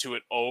listened to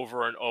it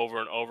over and over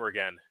and over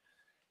again.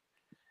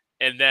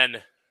 And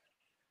then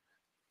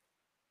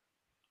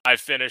I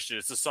finished it.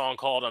 It's a song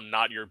called "I'm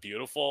Not Your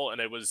Beautiful,"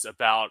 and it was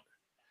about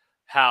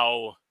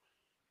how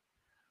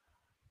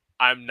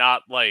I'm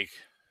not like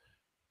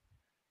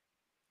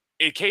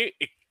it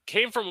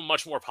came from a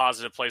much more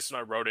positive place when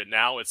I wrote it.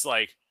 Now it's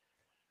like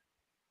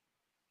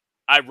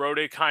I wrote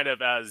it kind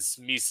of as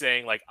me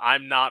saying like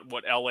I'm not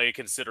what LA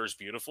considers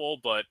beautiful,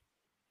 but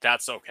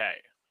that's okay.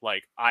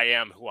 Like I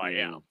am who I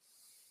am.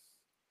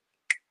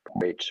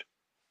 Preach.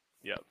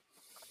 Yep.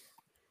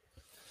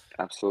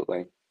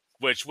 Absolutely.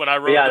 Which when I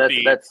But wrote yeah, the that's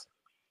beat, that's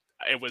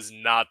it was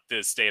not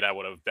the state I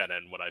would have been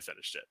in when I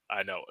finished it.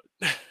 I know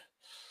it.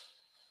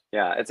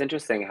 yeah, it's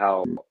interesting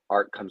how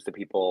art comes to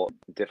people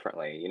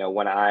differently. You know,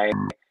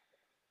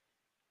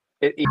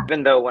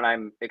 even though when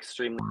I'm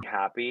extremely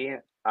happy,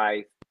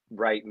 I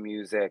write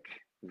music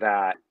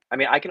that I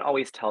mean, I can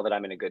always tell that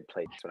I'm in a good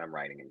place when I'm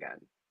writing again.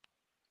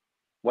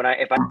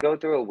 If I go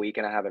through a week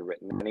and I haven't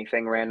written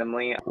anything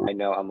randomly, I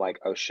know I'm like,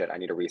 oh shit, I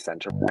need to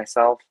recenter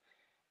myself.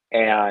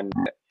 Yeah. And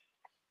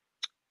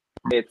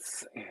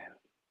it's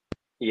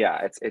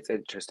yeah, it's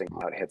interesting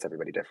how it hits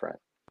everybody different.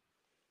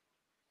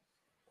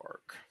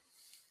 Work.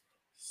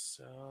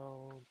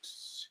 So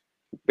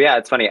But yeah,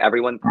 it's funny.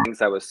 Everyone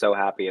thinks I was so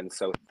happy and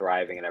so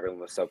thriving, and everyone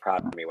was so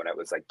proud of me when it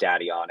was like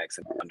Daddy Onyx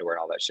and underwear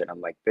and all that shit.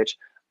 I'm like, bitch,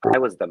 I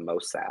was the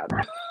most sad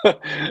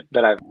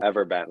that I've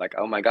ever been. Like,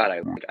 oh my god,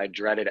 I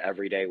dreaded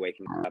every day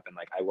waking up, and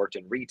like I worked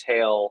in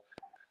retail.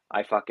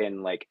 I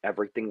fucking like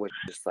everything was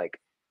just like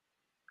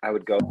I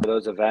would go to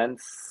those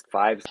events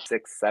 5,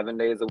 6, 7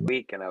 days a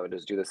week, and I would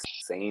just do the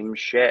same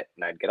shit,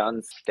 and I'd get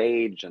on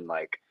stage and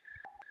like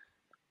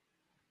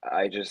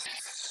I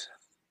just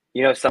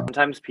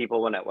sometimes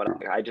people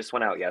I just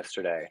went out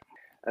yesterday,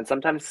 and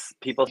sometimes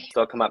people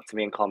still come up to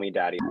me and call me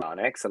Daddy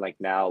Onyx, and like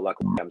now,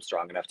 luckily, I'm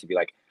strong enough to be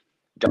like,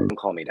 don't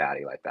call me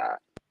Daddy like that.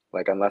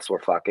 Like unless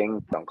we're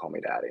fucking, don't call me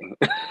Daddy.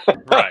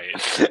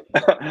 right.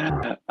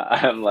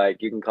 I'm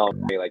like, you can call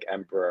me like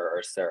Emperor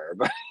or Sir,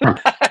 but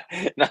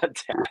not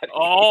Daddy.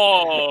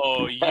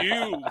 Oh,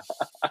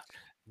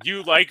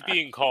 you like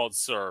being called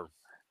sir?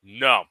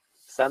 No,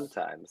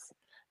 Sometimes,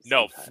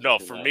 no, sometimes, no.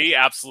 you For know. me,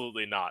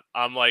 absolutely not.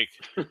 I'm like,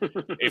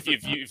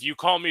 if you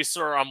call me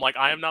sir, I'm like,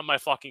 I am not my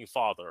fucking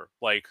father.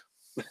 Like,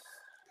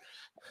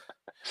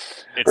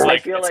 it's I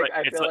like feel it's like like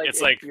I it's feel like like it's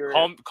if like you're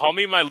call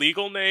me my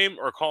legal name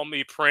or call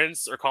me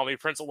Prince or call me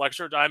Prince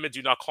Electro Diamond.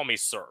 Do not call me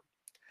sir.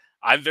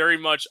 I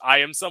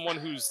am someone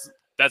who's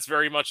that's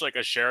very much like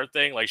a Cher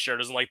thing. Like Cher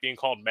doesn't like being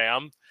called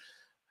ma'am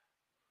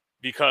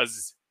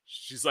because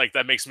she's like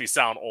that makes me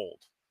sound old,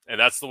 and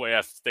that's the way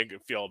I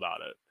feel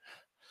about it.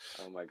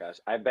 Oh my gosh.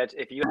 I bet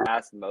if you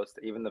ask most,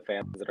 even the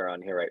fans that are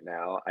on here right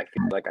now, I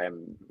feel like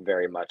I'm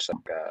very much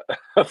like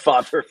a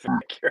father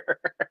figure,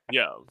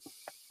 Yeah,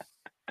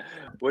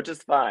 which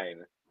is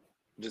fine.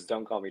 Just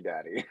don't call me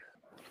daddy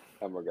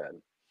and we're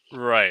good.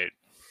 right.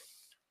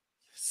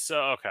 So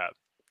okay.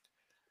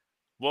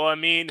 Well, I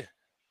mean,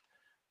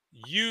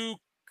 you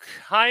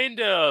kind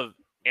of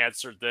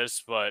answered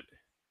this, but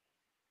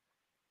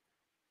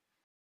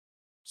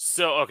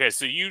so okay,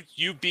 so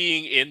you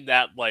being in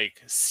that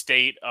like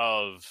state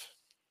of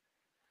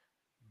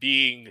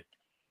being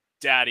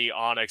Daddy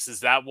Onyx,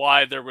 is that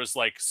why there was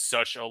like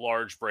such a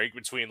large break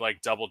between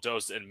like Double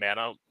Dose and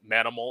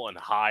Manimal and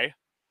High?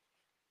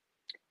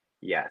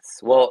 Yes.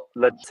 Well,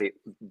 let's see.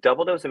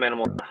 Double dose of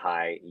animal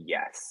high,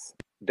 yes.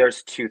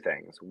 There's two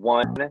things.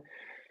 One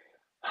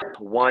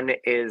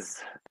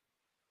is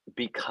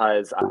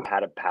because I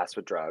had a past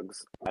with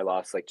drugs. I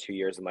lost like 2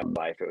 years of my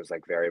life. It was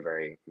like very,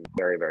 very,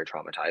 very, very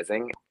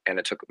traumatizing. And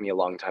it took me a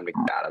long time to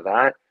get out of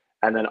that.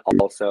 And then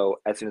also,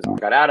 as soon as I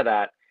got out of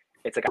that,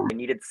 it's like I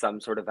needed some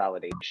sort of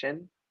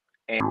validation.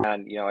 And,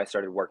 I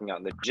started working out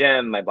in the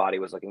gym. My body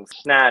was looking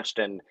snatched.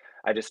 And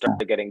I just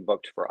started getting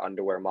booked for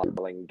underwear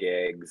modeling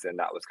gigs. And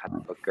that was kind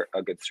of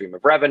a good stream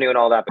of revenue and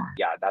all that. But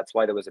yeah, that's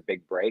why there was a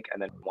big break. And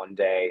then one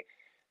day,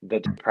 the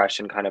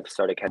depression kind of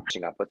started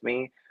catching up with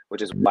me,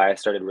 which is why I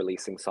started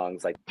releasing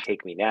songs like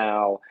Take Me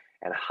Now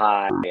and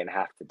High and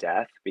Half to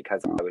Death,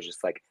 because I was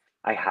just like,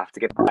 I have to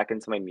get back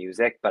into my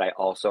music, but I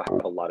also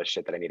have a lot of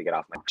shit that I need to get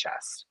off my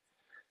chest.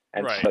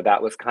 And Right, so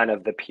that was kind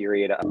of the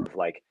period of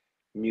like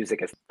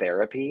music as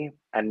therapy.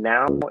 And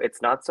now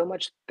it's not so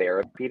much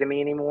therapy to me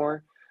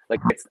anymore. Like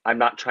I'm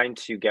not trying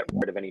to get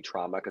rid of any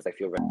trauma because I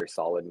feel very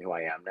solid in who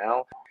I am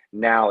now.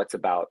 Now it's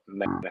about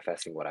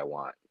manifesting what I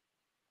want.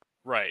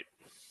 right.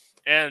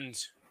 And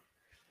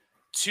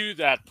to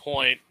that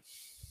point,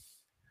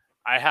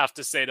 I have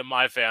to say to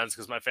my fans,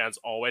 because my fans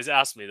always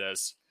ask me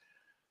this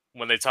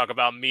when they talk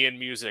about me and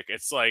music,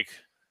 it's like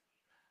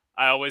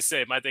I always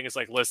say my thing is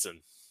like, listen,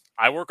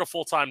 I work a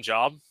full-time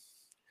job.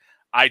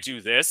 I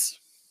do this.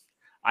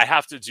 I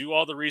have to do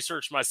all the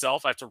research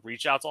myself. I have to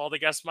reach out to all the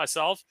guests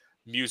myself.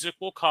 Music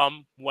will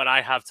come when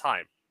I have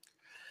time.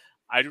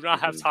 I do not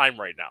have Mhm. time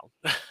right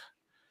now.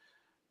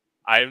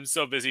 I am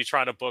so busy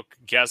trying to book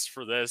guests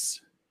for this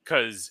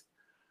because,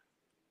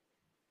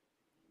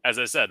 as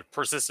I said,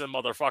 persistent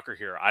motherfucker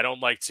here. I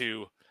don't like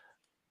to,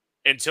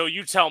 until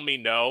you tell me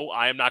no,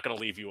 I am not going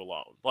to leave you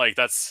alone. Like,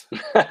 that's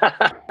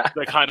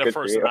the kind of Good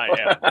for person you. I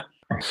am.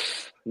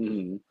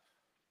 Mhm.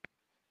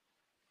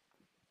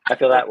 I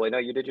feel that way. No,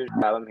 you did your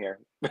job. I'm here.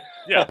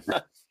 Yeah.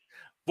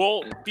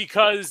 Well,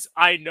 because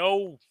I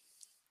know,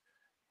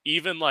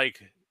 even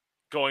like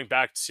going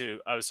back to,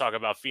 I was talking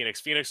about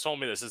Phoenix. Phoenix told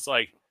me this. It's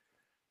like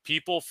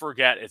people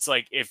forget. It's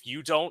like if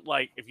you don't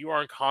like, if you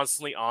aren't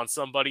constantly on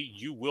somebody,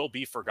 you will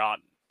be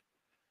forgotten.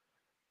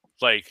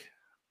 Like,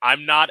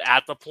 I'm not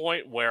at the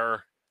point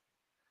where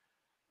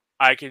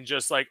I can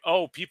just like,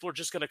 oh, people are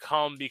just gonna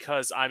come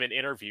because I'm an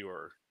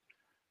interviewer.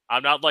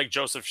 I'm not like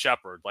Joseph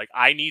Shepard. Like,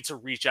 I need to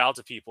reach out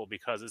to people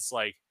because it's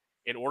like,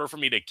 in order for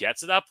me to get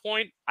to that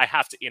point, I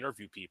have to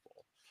interview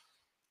people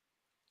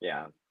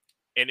Yeah.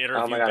 and Oh my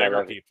interview God, I bigger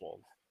love it. people.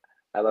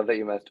 I love that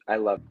you must. I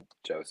love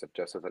Joseph.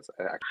 Joseph is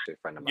actually a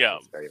friend of mine. Yeah.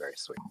 He's very, very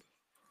sweet.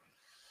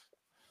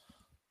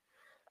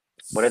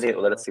 What are the?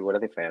 Let's So, see. What are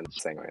the fans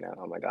saying right now?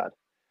 Oh my God.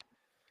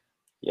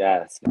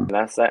 Yes,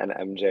 Vanessa and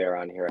MJ are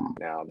on here right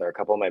now. They're a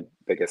couple of my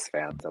biggest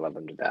fans. I love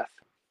them to death.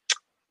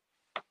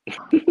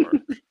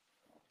 work.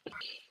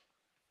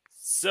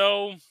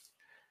 So,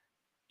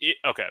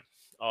 okay,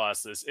 I'll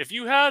ask this: if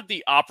you had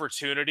the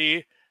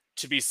opportunity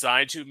to be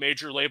signed to a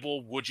major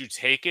label, would you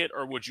take it,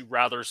 or would you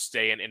rather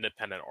stay an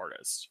independent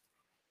artist?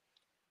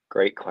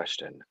 Great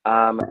question.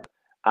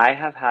 I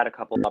have had a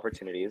couple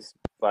opportunities,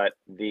 but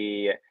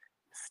the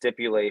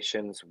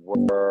stipulations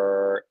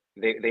were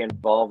they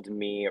involved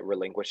me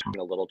relinquishing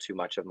a little too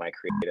much of my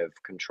creative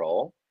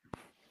control.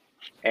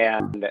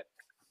 And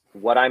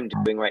what I'm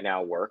doing right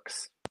now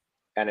works,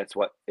 and it's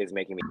what is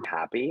making me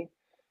happy,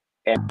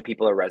 and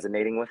people are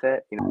resonating with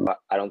it. You know,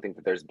 I don't think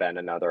that there's been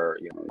another,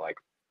 like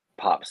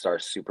pop star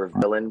super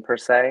villain per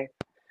se.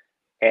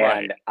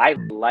 Right, And I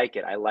like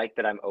it. I like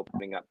that I'm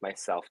opening up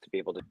myself to be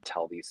able to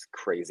tell these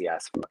crazy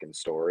ass fucking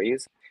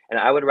stories. And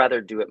I would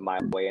rather do it my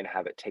way and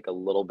have it take a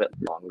little bit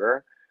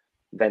longer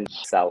than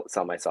sell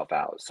myself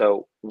out.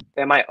 So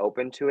am I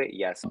open to it?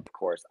 Yes, of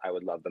course. I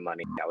would love the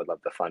money. I would love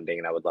the funding,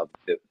 and I would love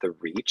the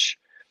reach.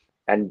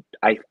 And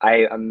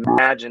I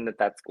imagine that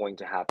that's going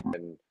to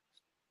happen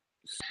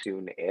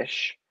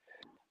soon-ish.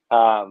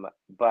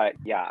 But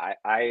yeah,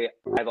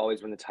 I've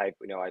always been the type,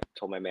 I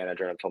told my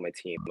manager and I've told my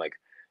team, like,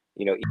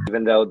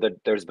 even though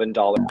there's been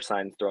dollar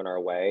signs thrown our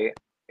way,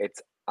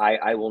 it's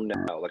I will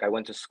know. Like, I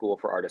went to school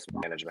for artist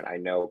management. I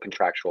know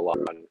contractual law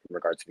in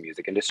regards to the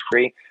music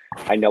industry.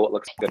 I know what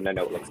looks good and I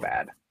know what looks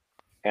bad.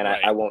 And I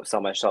right. won't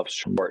sell myself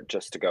short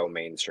just to go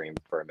mainstream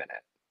for a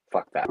minute.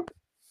 Fuck that.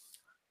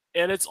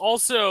 And it's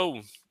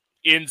also,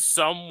 in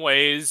some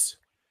ways,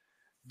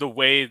 the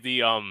way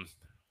the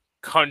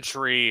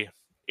country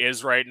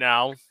is right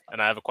now,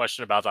 and I have a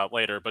question about that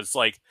later, but it's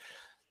like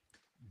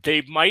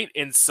they might,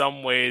 in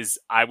some ways,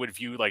 I would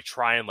view, like,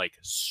 try and like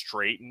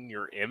straighten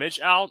your image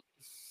out,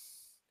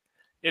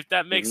 if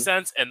that makes Hmm.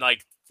 sense. And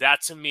like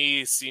that to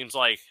me seems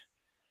like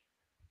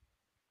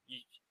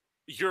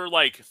your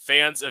like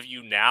fans of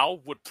you now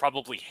would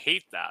probably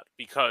hate that,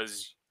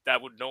 because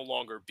that would no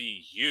longer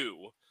be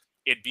you.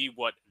 It'd be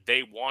what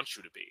they want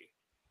you to be.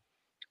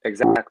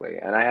 Exactly.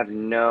 And I have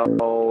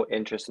no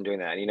interest in doing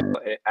that.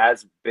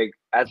 As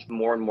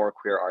more and more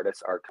queer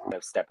artists are kind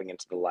of stepping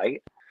into the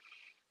light,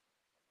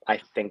 I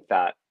think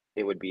that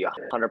it would be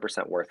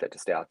 100% worth it to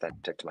stay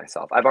authentic to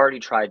myself. I've already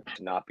tried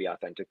to not be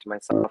authentic to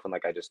myself. And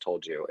like I just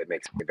told you, it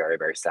makes me very,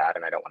 very sad.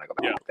 And I don't want to go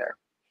Yeah, back there.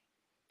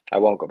 I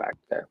won't go back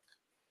there.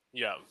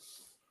 yeah.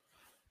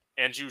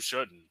 And you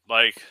shouldn't.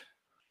 Like,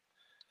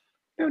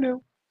 No,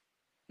 no.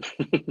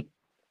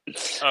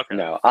 okay,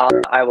 No,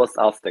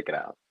 I'll stick it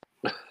out.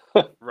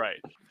 right.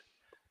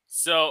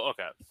 So,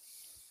 okay.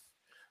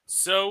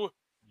 So,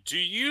 do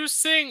you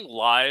sing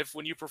live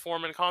when you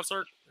perform in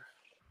concert?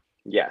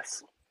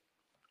 Yes.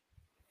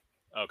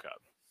 Okay.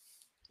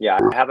 Yeah,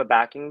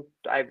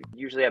 I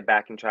usually have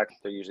backing tracks.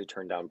 They're usually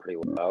turned down pretty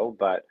low,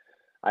 but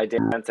I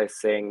dance, I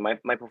sing. My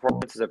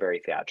performances are very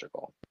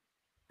theatrical.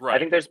 I Right.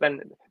 think there's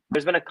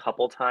been a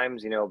couple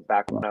times,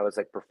 back when I was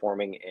like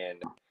performing in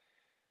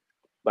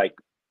like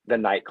the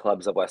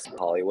nightclubs of West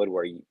Hollywood,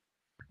 where you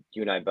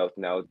and I both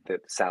know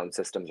that sound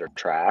systems are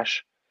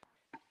trash.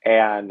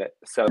 And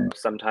so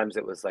sometimes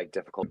it was like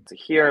difficult to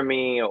hear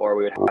me, or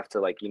we would have to,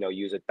 like,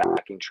 use a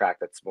backing track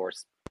that's more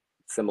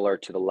similar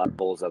to the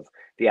levels of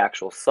the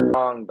actual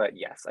song. But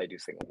yes, I do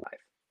sing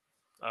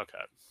live.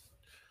 Okay.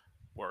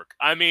 Work.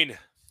 I mean,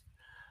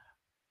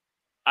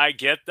 I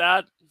get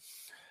that.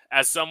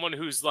 As someone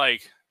who's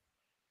like,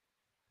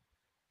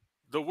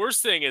 the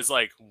worst thing is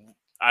like,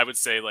 I would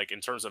say, like,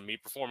 in terms of me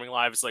performing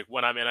live, is like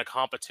when I'm in a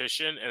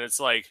competition and it's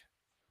like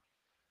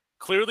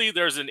clearly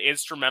there's an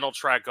instrumental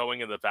track going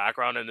in the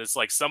background, and it's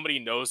like somebody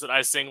knows that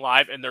I sing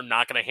live and they're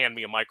not going to hand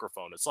me a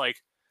microphone. It's like,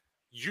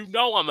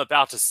 I'm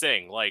about to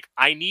sing. Like,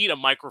 I need a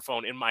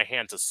microphone in my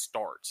hand to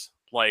start.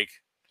 Like,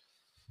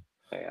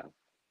 Yeah,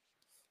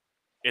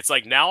 it's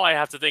like now I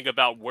have to think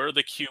about where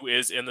the cue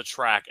is in the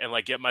track and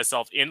like get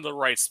myself in the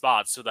right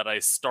spot so that I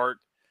start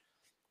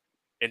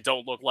and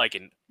don't look like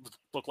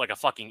a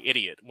fucking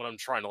idiot when I'm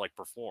trying to like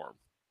perform.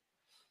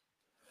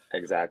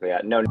 exactly.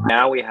 Yeah. No,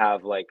 now we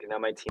have, like, now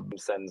my team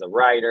sends a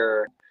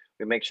writer.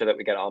 We make sure that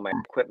we get all my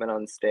equipment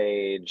on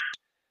stage.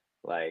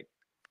 Like,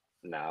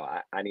 No,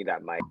 I need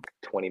that mic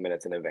 20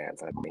 minutes in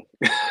advance. I think.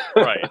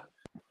 Right.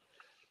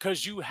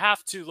 Because you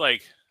have to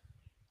like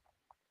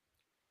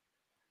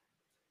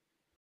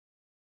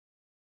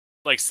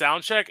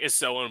sound check is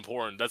so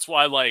important. That's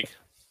why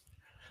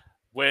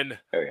when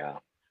Oh yeah.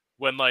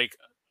 when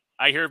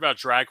I hear about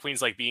drag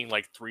queens being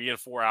 3 and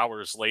 4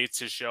 hours late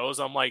to shows,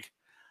 I'm like,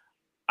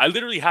 I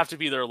literally have to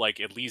be there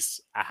at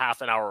least a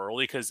half an hour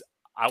early because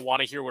I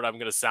want to hear what I'm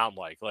gonna sound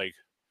like.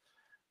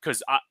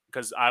 Because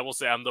I will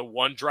say I'm the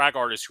one drag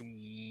artist who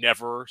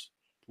never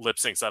lip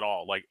syncs at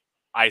all. Like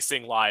I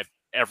sing live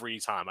every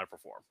time I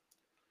perform.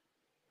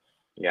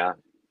 Yeah.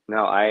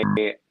 No, I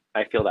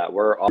feel that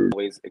we're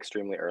always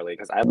extremely early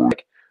because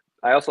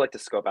I also like to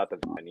scope out the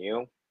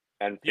venue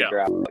and Yeah, figure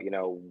out,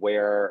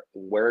 where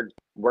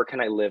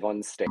can I live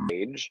on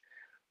stage?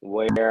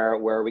 Where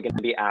are we going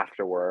to be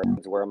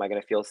afterwards? Where am I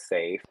going to feel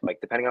safe? Like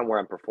depending on where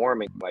I'm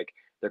performing,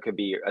 there could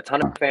be a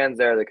ton of fans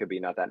there could be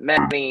not that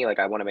many. Like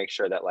I want to make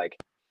sure that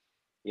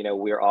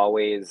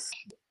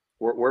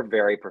we're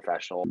very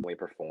professional when we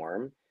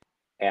perform,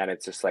 and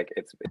it's just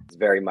it's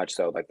very much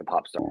so like the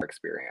pop star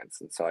experience,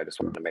 and so I just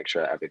want to make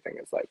sure that everything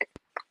is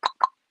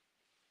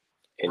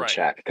in right.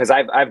 check because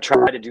I've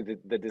tried to do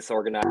the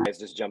disorganized,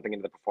 just jumping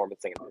into the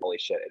performance thing, and holy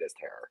shit, it is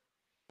terror.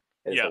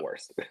 It is the Yeah,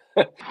 worst.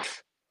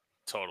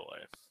 totally.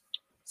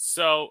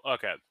 So,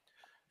 okay.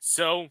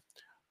 So,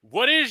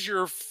 what is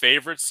your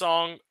favorite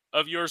song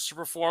of yours to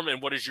perform,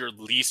 and what is your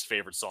least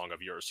favorite song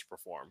of yours to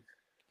perform?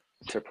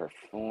 To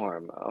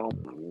perform, oh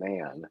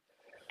man.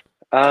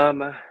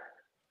 um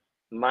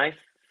my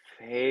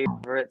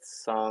favorite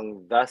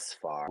song thus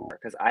far,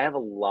 because I have a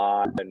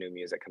lot of new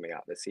music coming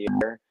out this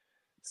year,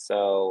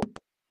 so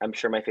I'm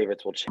sure my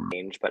favorites will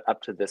change, but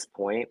up to this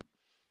point,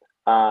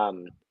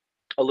 um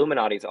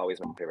Illuminati is always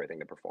my favorite thing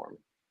to perform.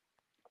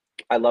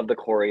 I love the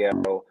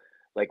choreo.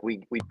 Like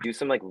we do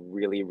some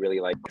really really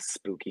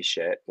spooky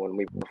shit when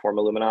we perform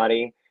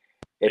Illuminati.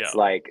 Yeah, It's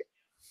like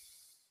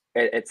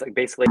it's like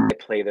basically I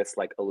play this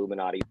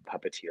Illuminati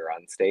puppeteer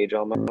on stage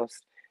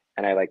almost,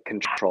 and I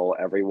control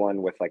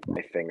everyone with my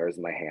fingers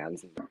and my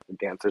hands. And the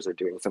dancers are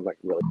doing some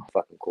really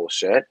fucking cool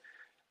shit.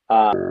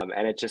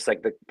 And it's just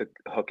the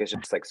hook is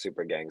just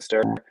super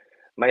gangster.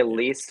 My yeah.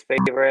 least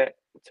favorite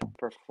to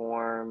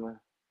perform.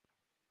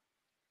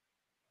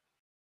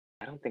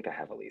 I don't think I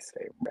have a least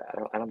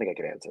favorite. I don't think I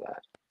can answer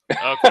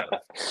Okay.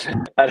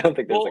 that. I don't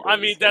think there's Well, a I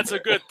mean, least that's a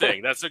favorite. good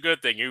thing. That's a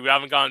good thing. You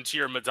haven't gotten to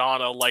your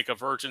Madonna like a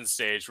virgin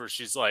stage where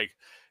she's like,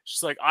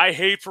 I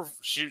hate.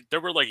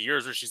 There were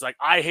years where she's like,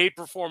 I hate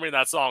performing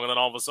that song, and then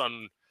all of a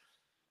sudden,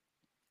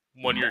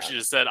 one year Yeah, she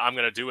just said, I'm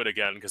gonna do it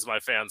again because my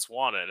fans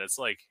want it. And it's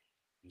like,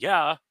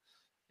 yeah,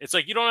 it's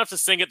like you don't have to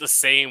sing it the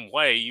same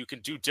way. You can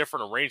do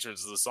different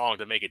arrangements of the song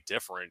to make it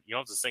different. You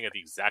don't have to sing it the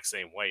exact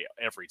same way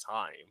every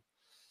time.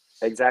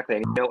 exactly.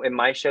 And in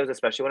my shows,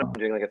 especially when I'm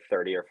doing a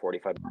 30 or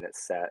 45-minute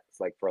set, it's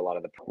for a lot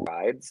of the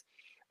prides,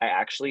 I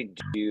actually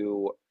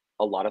do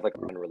a lot of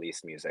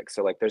unreleased music.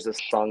 So there's this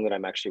song that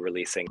I'm actually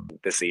releasing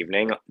this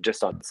evening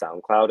just on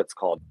SoundCloud. It's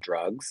called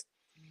Drugs.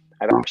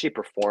 I've actually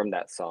performed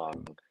that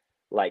song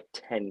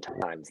 10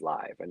 times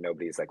live and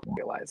nobody's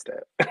realized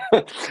it.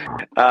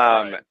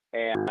 Right.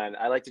 And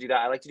I like to do that.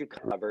 I like to do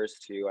covers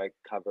too. I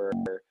cover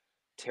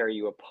Tear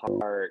You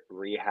Apart,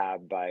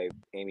 Rehab by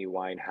Amy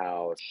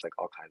Winehouse,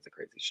 all kinds of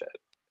crazy shit.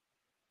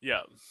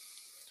 Yeah.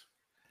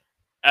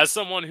 As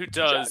someone who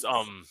does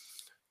Jugs.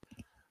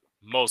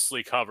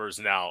 mostly covers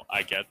now,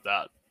 I get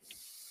that.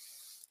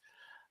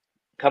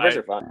 Covers I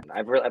are fun.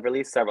 I've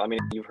released several. I mean,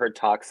 you've heard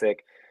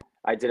Toxic.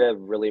 I did a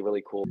really,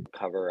 really cool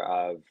cover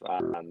of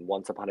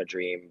Once Upon a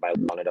Dream by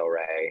Lana Del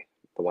Rey,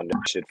 the one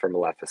that she did for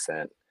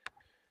Maleficent.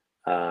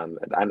 I'm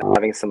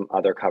having some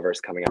other covers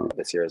coming out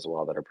this year as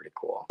well that are pretty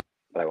cool,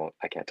 but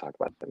I can't talk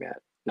about them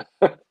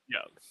yet. yeah.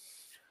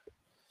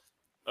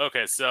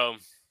 Okay, so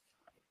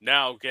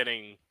now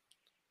getting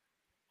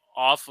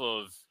off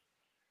of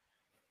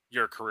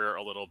your career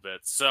a little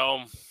bit.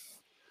 So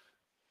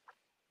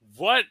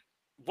what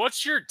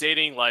what's your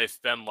dating life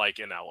been like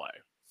in LA?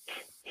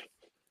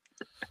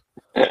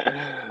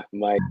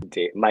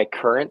 My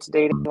current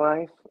dating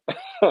life.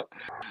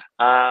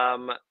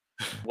 um,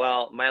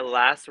 well, my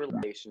last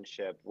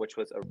relationship, which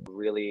was a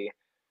really,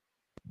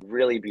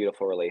 really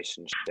beautiful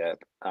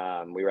relationship.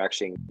 We were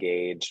actually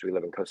engaged. We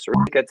live in Costa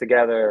Rica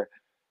together.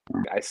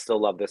 I still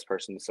love this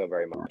person so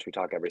very much. We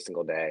talk every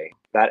single day.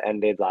 That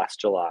ended last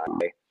July.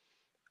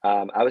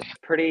 I was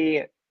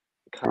pretty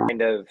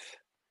kind of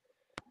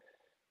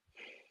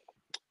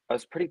I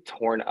was pretty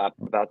torn up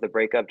about the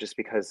breakup just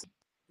because,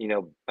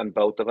 and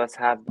both of us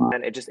have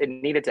been. It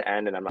needed to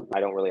end, and I'm not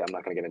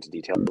gonna get into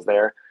details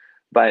there,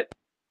 but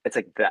it's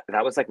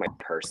that was my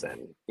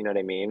person. You know what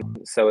I mean?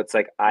 So it's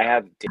I Yeah.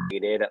 have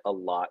dated a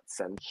lot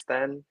since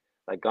then.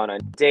 Gone on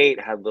date,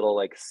 had little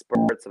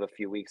spurts of a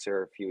few weeks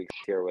or a few weeks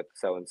here with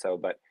so and so,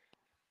 but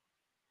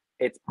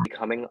it's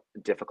becoming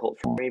difficult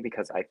for me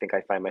because I think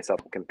I find myself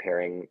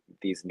comparing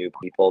these new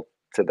people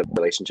to the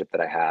relationship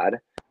that I had,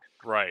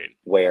 Right.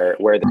 where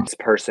this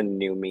person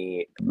knew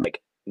me,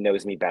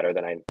 knows me better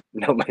than I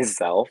know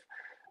myself.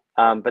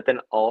 But then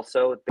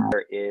also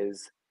there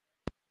is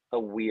a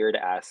weird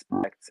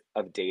aspect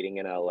of dating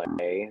in LA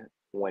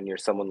when you're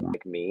someone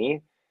like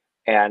me.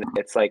 And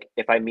it's like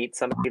if I meet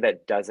somebody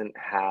that doesn't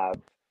have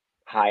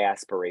high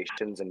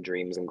aspirations and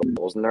dreams and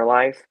goals in their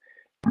life,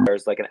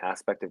 there's like an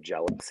aspect of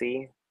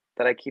jealousy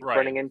that I keep Right.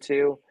 running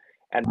into.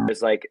 And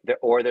there's like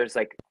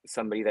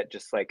somebody that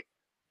just like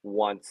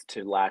wants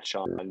to latch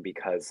on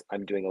because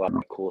I'm doing a lot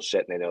of cool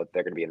shit and they know that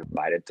they're going to be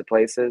invited to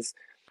places.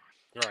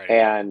 Right.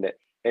 And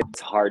it's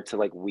hard to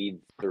like weed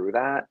through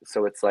that.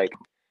 So it's like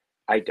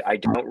I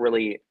don't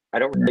really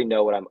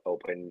know what I'm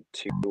open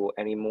to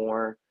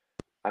anymore.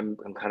 I'm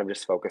kind of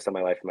just focused on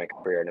my life and my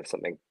career, and if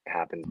something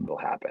happens, it'll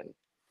happen.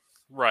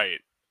 Right.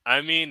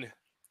 I mean,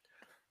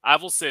 I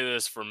will say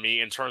this for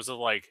me in terms of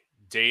like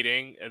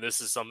dating, and this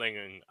is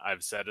something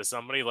I've said to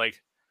somebody,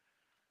 like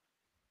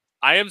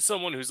I am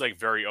someone who's like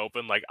very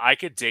open. Like I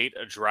could date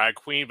a drag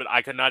queen, but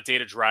I could not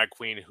date a drag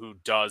queen who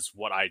does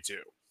what I do.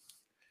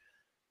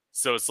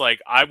 So it's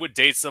like I would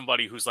date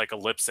somebody who's like a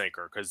lip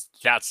syncer because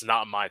that's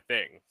not my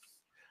thing.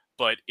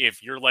 But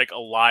if you're like a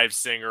live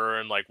singer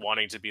and like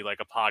wanting to be like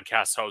a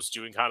podcast host,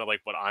 doing kind of like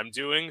what I'm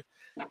doing,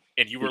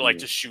 and you were like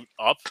Hmm. to shoot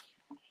up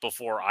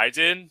before I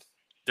did,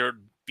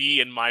 there'd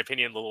be, in my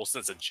opinion, a little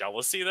sense of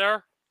jealousy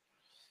there.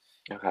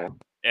 Okay.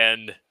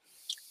 And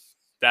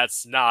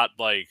that's not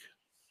like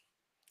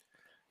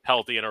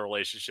healthy in a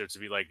relationship to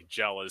be like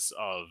jealous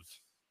of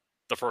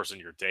the person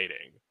you're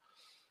dating.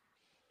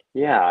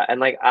 Yeah, and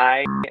like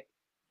I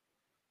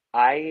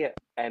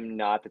am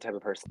not the type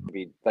of person to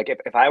be like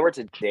if I were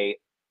to date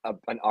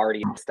an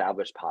already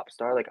established pop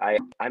star, like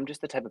I'm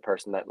just the type of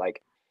person that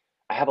like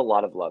I have a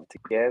lot of love to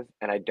give,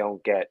 and I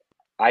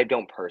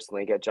don't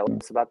personally get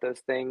jealous about those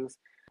things,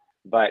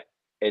 but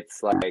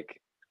it's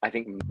like I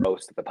think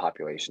most of the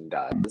population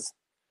does.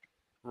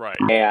 Right.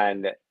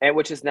 And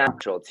which is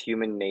natural. It's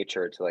human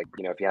nature to like,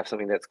 if you have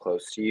something that's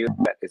close to you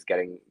that is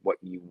getting what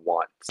you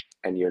want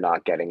and you're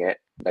not getting it,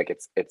 like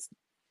it's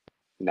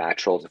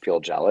natural to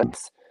feel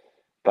jealous.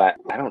 But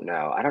I don't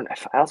know.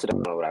 I also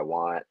don't know what I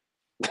want.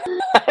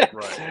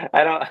 Right.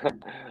 I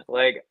don't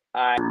like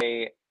I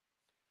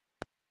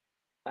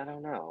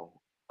don't know.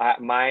 I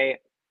my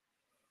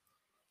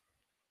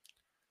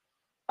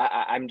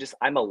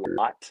I'm a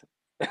lot.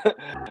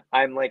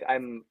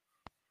 I'm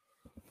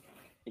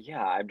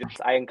yeah,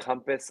 I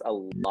encompass a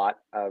lot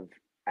of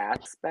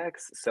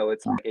aspects, so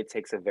it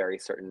takes a very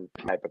certain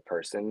type of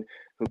person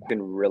who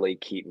can really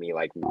keep me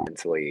like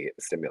mentally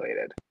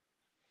stimulated.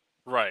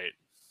 Right.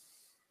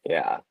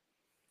 Yeah.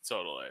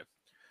 Totally.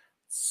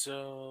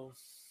 So,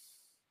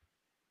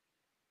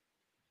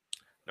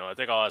 no, I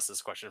think I'll ask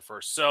this question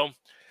first. So,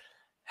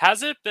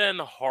 has it been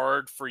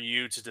hard for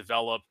you to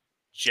develop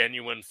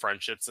genuine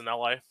friendships in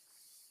LA?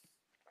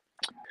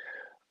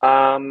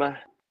 Um,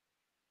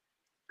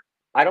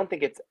 I don't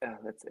think it's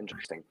that's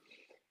interesting.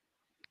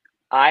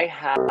 I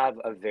have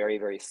a very,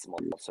 very small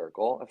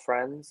circle of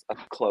friends, of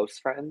close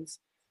friends,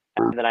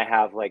 and then I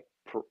have like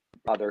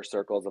other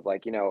circles of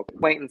like,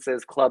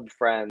 acquaintances, club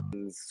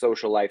friends,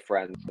 social life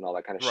friends, and all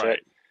that kind of shit.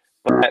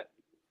 Right. But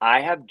I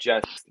have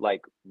just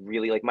like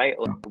really like my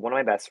one of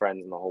my best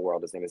friends in the whole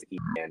world. His name is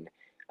Ian.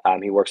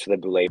 He works for the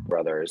Boulay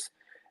Brothers,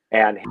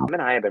 and him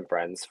and I have been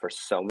friends for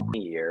so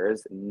many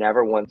years.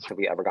 Never once have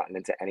we ever gotten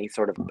into any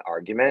sort of an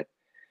argument.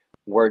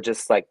 We're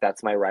just like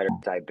that's my ride or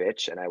die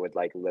bitch, and I would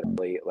like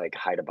literally like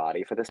hide a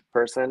body for this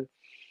person.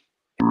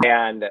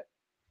 And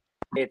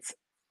it's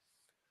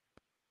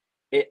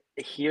it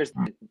here's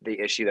the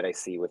issue that I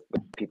see with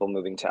people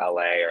moving to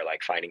LA or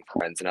like finding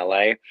friends in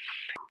LA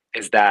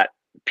is that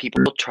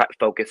people try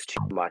focus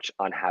too much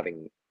on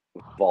having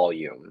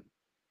volume.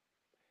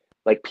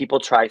 Like people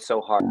try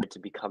so hard to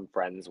become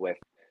friends with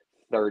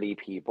 30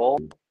 people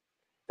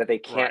that they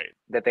can't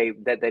Right.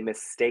 that they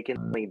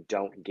mistakenly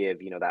don't give,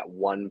 that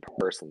one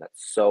person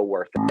that's so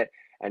worth it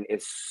and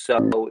is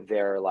so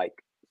their like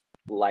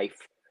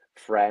life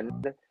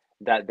friend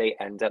that they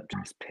end up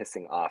just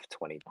pissing off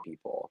 20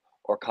 people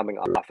or coming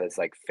off as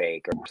like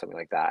fake or something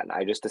like that. And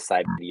I just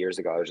decided years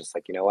ago, I was just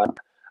like, you know what?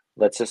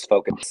 Let's just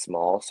focus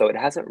small. So it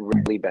hasn't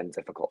really been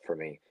difficult for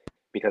me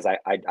because I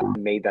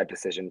made that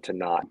decision to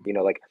not,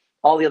 like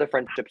all the other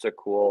friendships are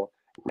cool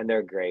and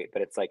they're great,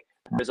 but it's like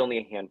there's only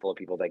a handful of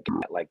people that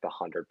get like the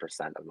 100%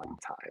 of my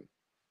time.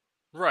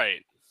 Right.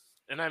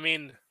 And I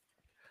mean,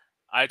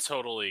 I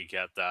totally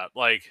get that.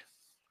 Like,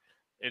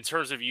 in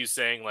terms of you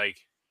saying, like,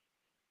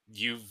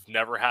 you've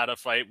never had a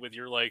fight with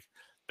your, like,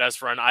 best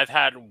friend, I've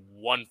had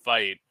one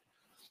fight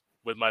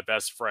with my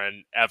best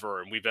friend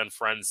ever, and we've been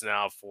friends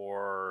now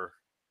for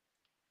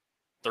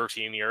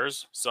 13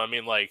 years. So, I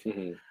mean, like,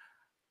 Hmm.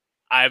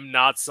 I'm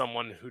not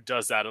someone who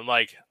does that. And,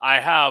 like, I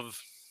have,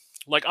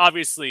 like,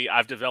 obviously,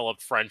 I've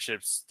developed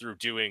friendships through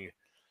doing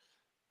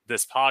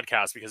this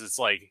podcast because it's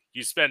like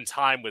you spend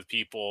time with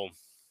people,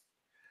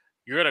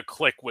 you're gonna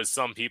click with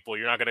some people.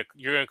 You're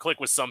gonna click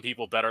with some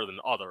people better than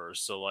others.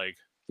 So like,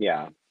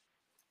 Yeah.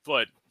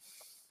 but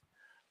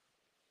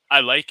I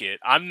like it.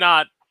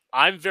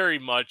 I'm very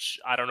much,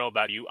 I don't know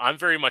about you, I'm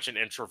very much an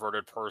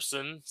introverted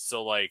person.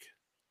 So like,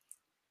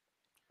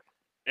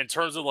 in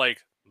terms of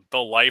like the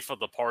life of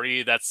the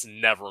party, that's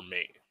never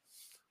me.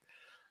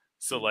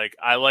 So like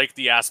I like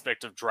the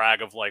aspect of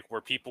drag of like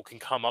where people can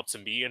come up to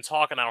me and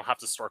talk and I don't have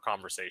to start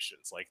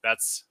conversations. Like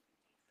that's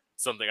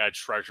something I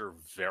treasure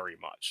very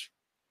much.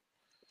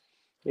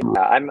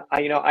 Yeah,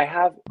 I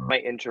have my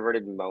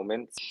introverted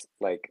moments.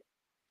 Like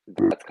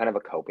that's kind of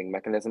a coping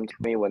mechanism to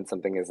me when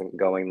something isn't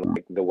going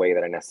like the way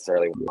that I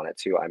necessarily want it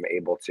to. I'm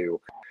able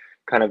to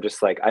kind of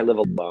just like I live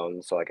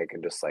alone, so like I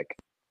can just like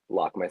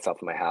lock myself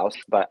in my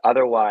house. But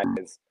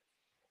otherwise,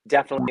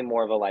 definitely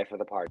more of a life of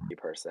the party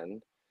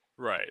person.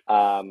 Right.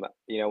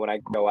 When I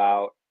go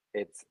out,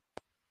 it's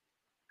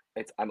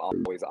I'm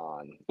always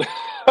on.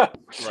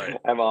 Right.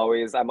 I'm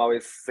always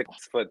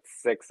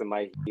 6'6" in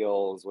my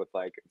heels with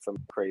like some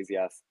crazy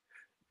ass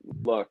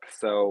look.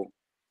 So,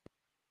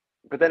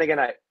 but then again,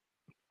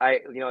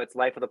 it's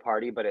life of the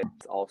party, but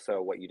it's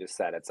also what you just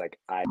said. It's like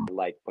I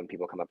like when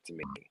people come up to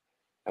me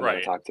and want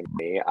to Right. talk to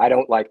me. I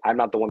don't like. I'm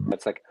not the one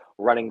that's like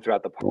running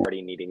throughout the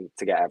party needing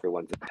to get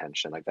everyone's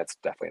attention. Like that's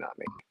definitely not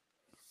me.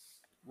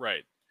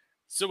 Right.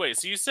 So wait,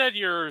 so you said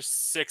you're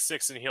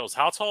 6'6" in heels.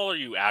 How tall are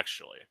you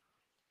actually?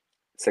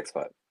 6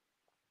 foot.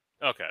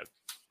 Okay.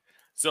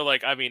 So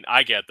like I mean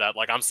I get that.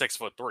 Like I'm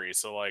 6'3",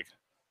 so like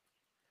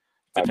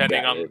Yeah,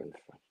 depending you're on even.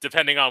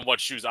 depending on what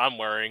shoes I'm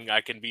wearing,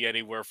 I can be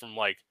anywhere from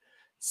like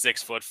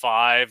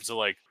 6'5" to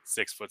like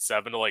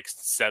 6'7" to like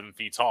 7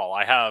 feet tall.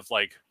 I have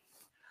like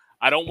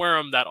I don't wear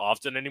them that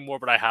often anymore,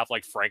 but I have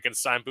like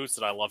Frankenstein boots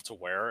that I love to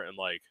wear, and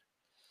like,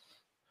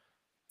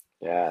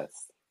 Yes,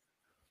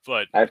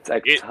 but I have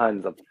it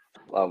tons of.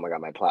 Oh my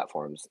god, my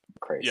platform's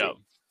yeah, crazy.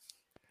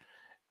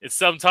 it's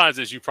sometimes,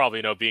 as you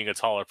probably know, being a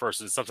taller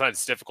person, it's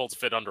sometimes difficult to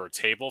fit under a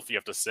table if you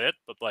have to sit.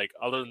 But like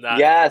other than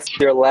that, Yes,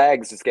 your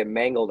legs just get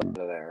mangled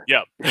under there.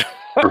 yeah,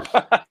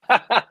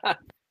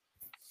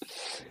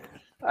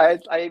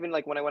 I even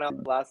like when I went out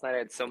last night, I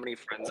had so many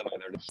friends of mine.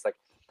 They're just like,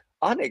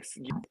 Onyx,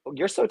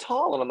 you're so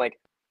tall, and I'm like,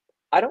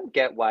 I don't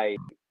get why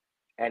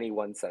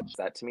anyone says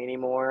that to me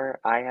anymore.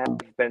 I have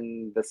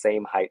been the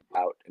same height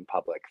out in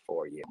public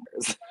for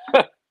years.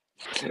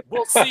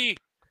 we'll see.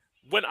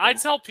 When I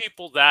tell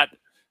people that,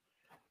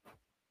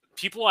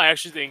 people I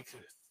actually think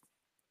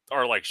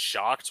are like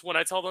shocked when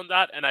I tell them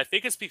that, and I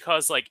think it's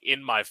because like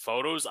in my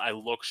photos I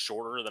look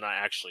shorter than I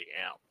actually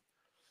am.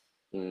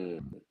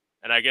 Mm,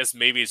 And I guess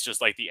maybe it's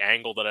just like the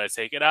angle that I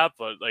take it at,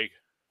 but like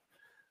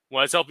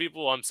when I tell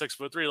people I'm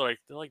 6'3",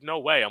 they're like, no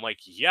way. I'm like,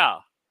 yeah,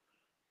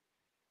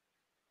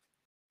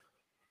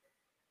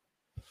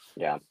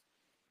 yeah.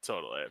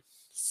 totally.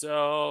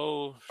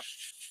 So,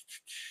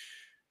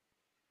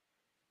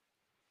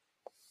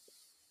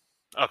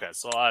 okay,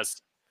 so I'll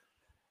ask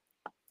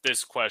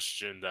this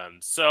question then.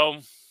 So,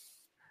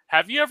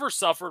 have you ever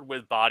suffered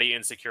with body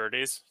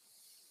insecurities?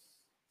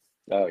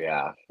 Oh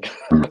yeah.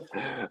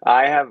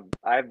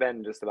 I've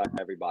been just about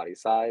every body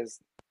size.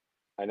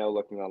 I know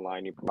looking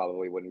online you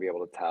probably wouldn't be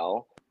able to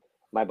tell.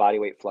 My body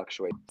weight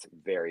fluctuates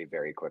very,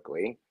 very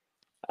quickly.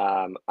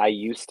 I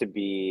used to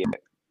be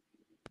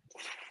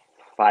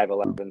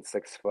 5'11",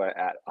 6 foot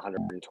at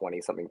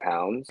 120 something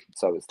pounds,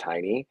 so I was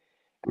tiny.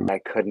 And I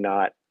could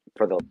not,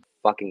 for the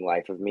fucking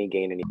life of me,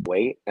 gain any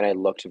weight, and I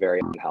looked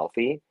very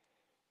unhealthy.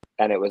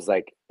 And it was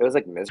like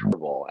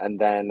miserable. And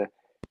then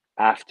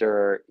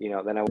after,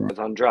 then I was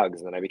on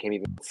drugs, and then I became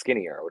even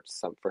skinnier, which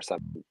for some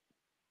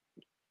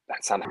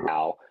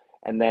somehow.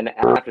 And then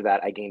after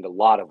that, I gained a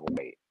lot of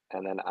weight,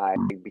 and then I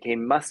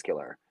became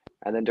muscular.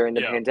 And then during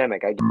the Yeah,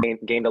 pandemic, I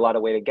gained a lot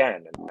of weight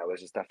again, and I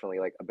was just definitely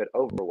like a bit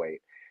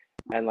overweight.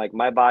 And like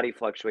my body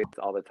fluctuates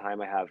all the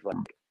time. I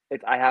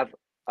have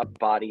a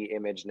body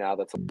image now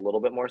that's a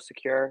little bit more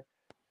secure,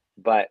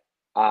 but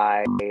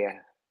I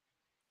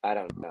I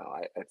don't know.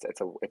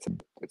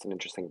 It's an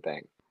interesting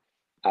thing.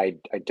 I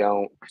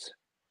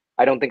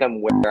don't think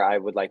I'm where I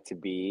would like to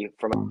be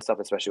for myself,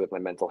 especially with my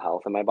mental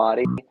health and my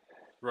body.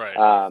 right.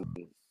 Um,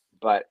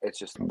 but it's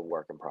just a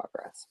work in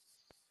progress.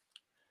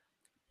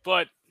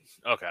 But,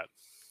 okay.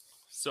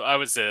 So, I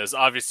would say this.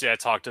 Obviously, I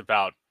talked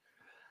about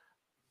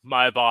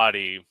my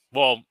body.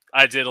 Well,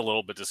 I did a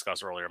little bit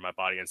discuss earlier my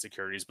body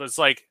insecurities, but it's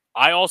like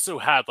I also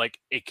had like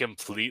a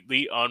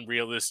completely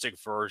unrealistic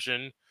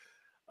version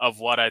of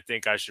what I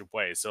think I should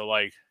weigh. So,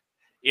 like,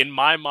 in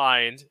my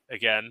mind,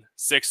 again,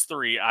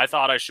 6'3", I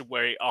thought I should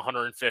weigh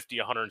 150,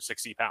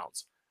 160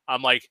 pounds.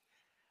 I'm like,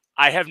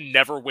 I have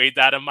never weighed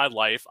that in my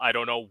life. I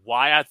don't know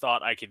why I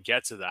thought I could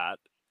get to that.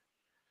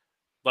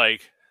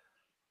 Like,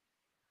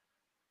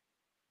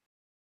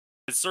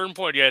 at a certain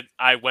point, yet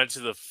I went to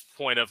the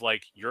point of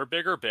like, you're a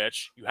bigger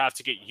bitch. You have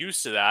to get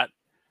used to that.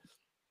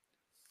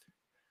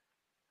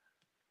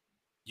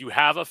 You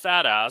have a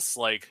fat ass.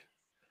 Like,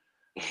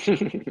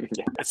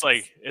 it's Yes.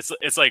 like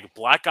it's like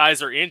black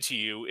guys are into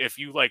you. If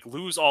you like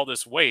lose all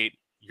this weight,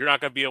 you're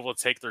not gonna be able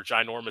to take their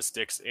ginormous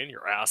dicks in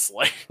your ass.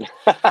 Like,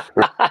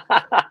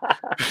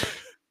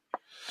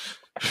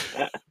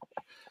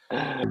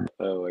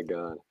 Oh my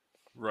god.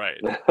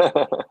 right,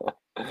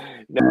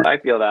 No, I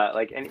feel that.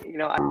 Like, and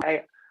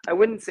I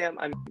wouldn't say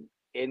I'm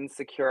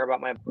insecure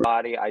about my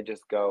body. I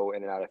just go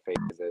in and out of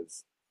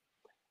phases.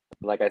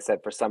 Like I said,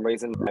 for some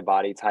reason, my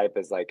body type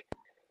is like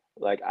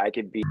Like I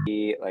could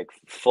be like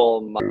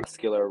full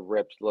muscular,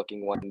 ripped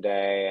looking one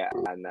day,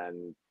 and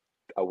then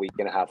a week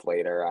and a half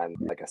later, I'm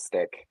like a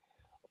stick,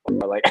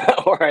 or like,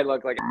 or I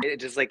look like it.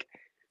 Just like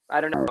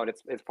I don't know.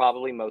 It's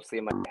probably mostly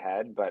in my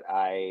head, but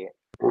I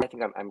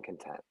think I'm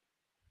content.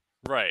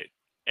 Right.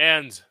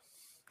 And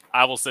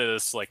I will say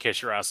this, like,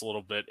 kiss your ass a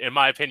little bit. In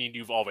my opinion,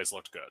 you've always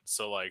looked good.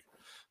 So, like,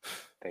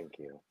 Thank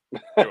you.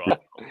 you're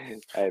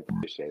welcome. I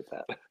appreciate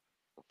that.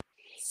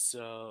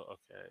 So,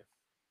 okay.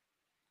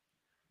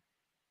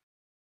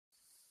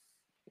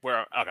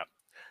 Where, okay.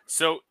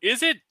 So,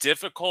 is it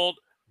difficult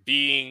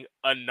being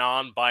a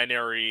non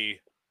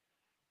binary,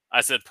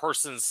 I said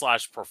person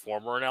slash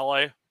performer in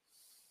LA?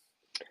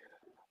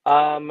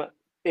 Um,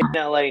 in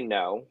LA,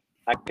 no.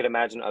 I could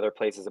imagine other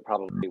places it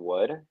probably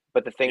would.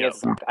 But the thing Yeah.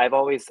 is, like, I've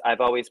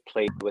always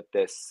played with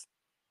this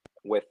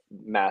with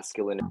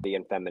masculinity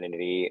and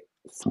femininity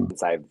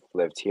since I've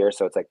lived here.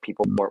 So it's like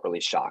people weren't really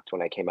shocked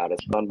when I came out as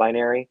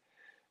non-binary.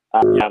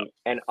 Yeah.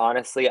 And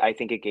honestly, I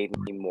think it gave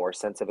me more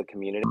sense of a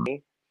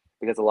community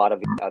because a lot of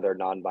the other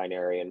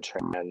non-binary and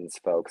trans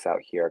folks out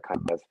here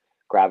kind of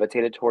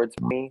gravitated towards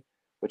me,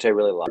 which I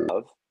really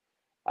love,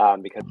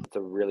 because it's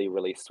a really,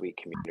 really sweet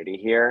community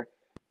here.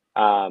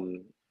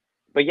 Um,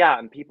 but yeah,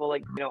 and people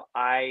like,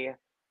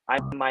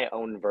 I'm my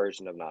own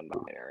version of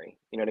non-binary.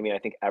 You know what I mean? I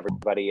think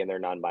everybody in their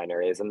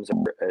non-binaryisms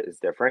is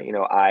different.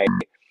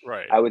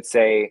 Right. I would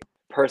say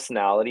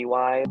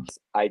personality-wise,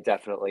 I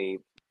definitely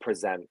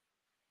present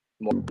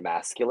more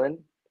masculine.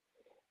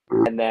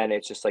 And then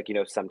it's just like,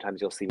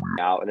 sometimes you'll see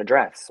me out in a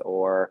dress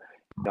or,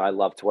 I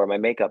love to wear my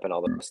makeup and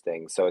all those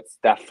things. So it's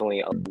definitely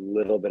a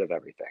little bit of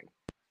everything.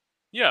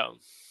 Yeah.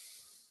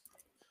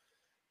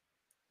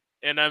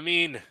 And I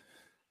mean,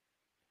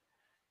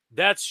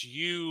 that's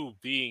you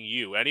being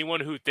you. Anyone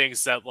who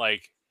thinks that,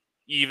 like,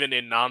 even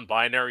in non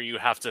binary, you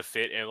have to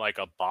fit in, like,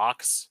 a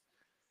box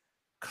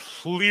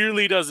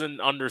clearly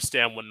doesn't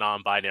understand what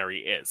non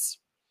binary is.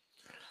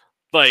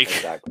 Like,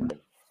 Exactly.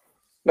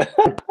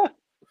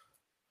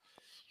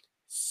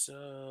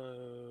 so.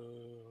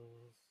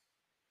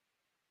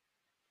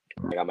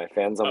 My God, my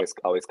fans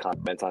always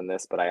comment on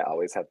this, but I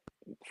always have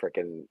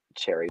freaking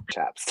cherry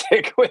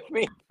chapstick with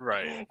me.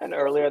 Right. And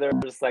earlier they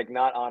were just like,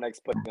 not Onyx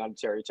putting on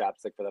cherry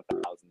chapstick for the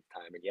 1000th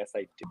time. And yes,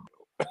 I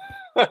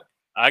do.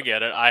 I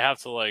get it. I have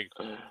to, like,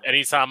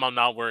 anytime I'm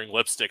not wearing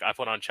lipstick, I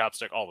put on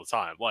chapstick all the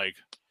time. Like,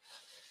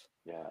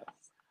 Yes.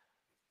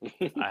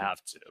 I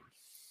have to.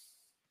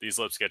 These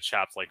lips get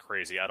chapped like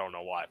crazy. I don't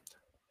know why.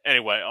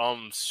 Anyway,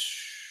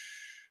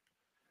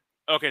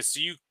 okay, so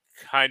you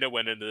kind of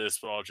went into this,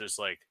 but I'll just,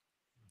 like,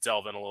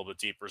 delve in a little bit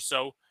deeper.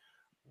 So,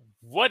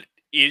 what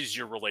is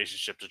your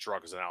relationship to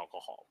drugs and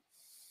alcohol?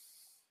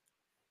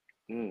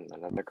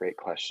 Another great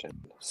question.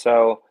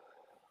 So,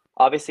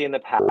 obviously, in the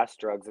past,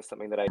 drugs is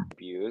something that I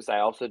abuse. I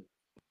also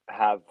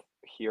have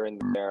here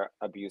and there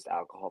abused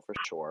alcohol for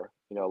sure.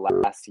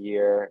 Last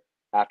year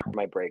after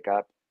my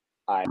breakup,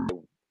 I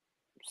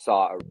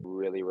saw a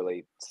really,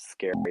 really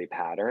scary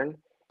pattern.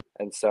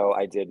 And so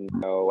I did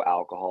no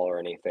alcohol or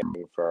anything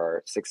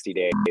for 60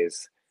 days.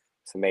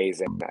 It's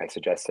amazing. I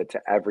suggest it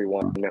to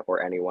everyone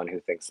or anyone who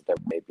thinks that they're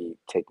maybe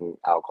taking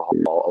alcohol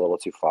a little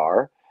too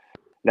far.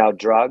 Now,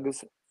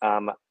 drugs,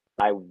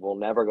 I will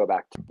never go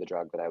back to the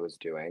drug that I was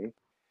doing.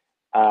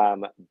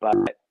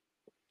 But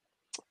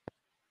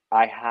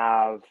I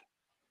have,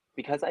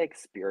 because I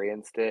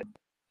experienced it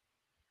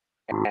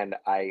and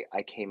I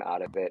came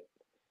out of it,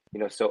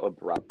 so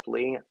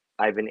abruptly.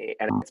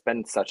 And it's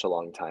been such a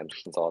long time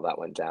since all that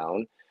went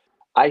down.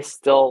 I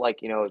still like,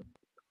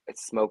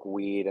 smoke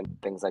weed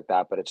and things like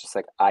that, but it's just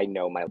like I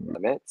know my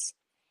limits,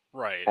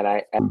 Right.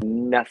 and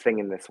nothing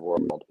in this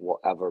world will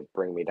ever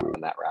bring me down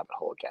that rabbit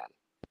hole again.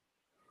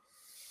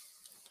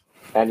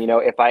 And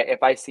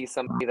if I see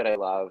somebody that I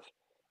love,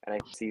 and I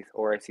see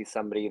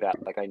somebody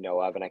that like I know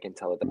of, and I can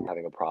tell that they're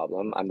having a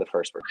problem, I'm the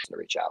first person to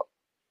reach out.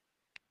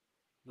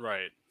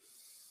 Right.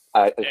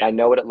 I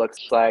know what it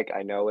looks like.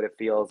 I know what it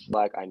feels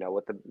like. I know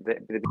what the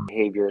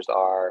behaviors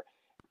are.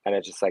 And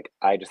it's just like,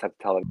 I just have to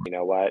tell them, you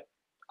know what?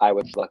 I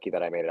was lucky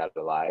that I made it out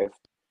alive,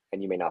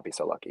 and you may not be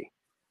so lucky.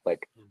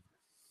 Like,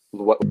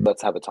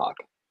 let's have a talk.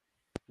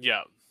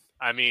 Yeah.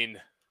 I mean,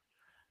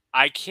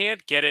 I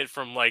can't get it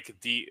from, like,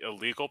 the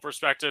illegal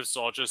perspective,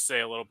 so I'll just say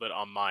a little bit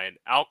on mine.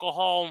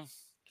 Alcohol,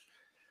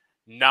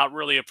 not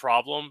really a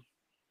problem.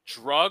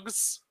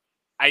 Drugs,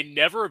 I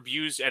never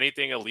abused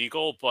anything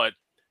illegal, but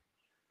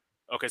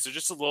okay, so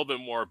just a little bit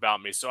more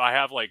about me. So I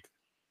have, like,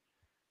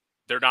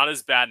 they're not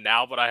as bad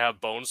now, but I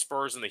have bone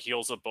spurs in the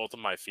heels of both of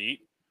my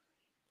feet.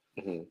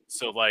 Hmm.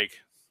 So, like,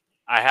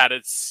 I had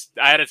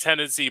a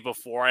tendency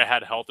before I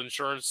had health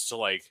insurance to,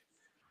 like,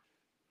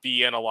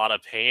 be in a lot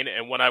of pain,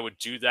 and when I would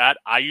do that,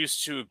 I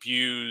used to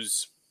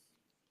abuse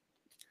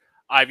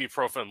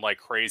ibuprofen like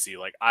crazy.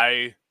 Like,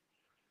 I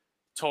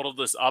totaled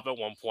this up at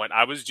one point.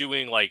 I was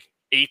doing like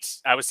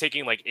I was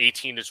taking like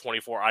 18 to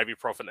 24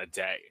 ibuprofen a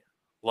day.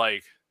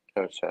 Like,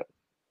 Oh shit.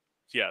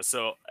 yeah,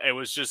 so it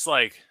was just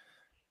like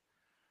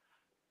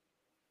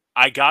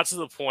I got to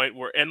the point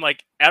where, and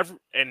like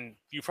and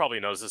you probably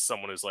know this as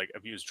someone who's like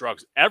abused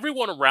drugs.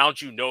 Everyone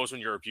around you knows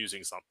when you're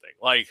abusing something.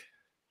 Like,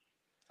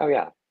 Oh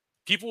yeah,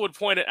 people would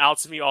point it out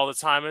to me all the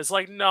time. It's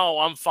like, no,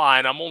 I'm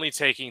fine. I'm only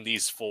taking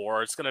these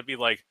 4. It's gonna be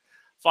like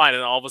fine.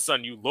 And all of a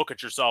sudden, you look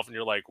at yourself and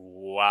you're like,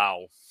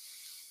 wow,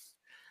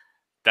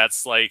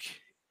 that's like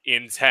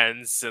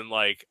intense. And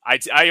like,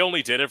 I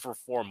only did it for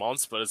 4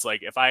 months, but it's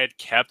like if I had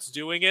kept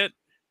doing it,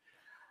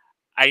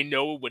 I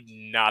know it would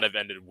not have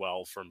ended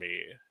well for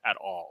me at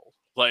all.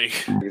 Like,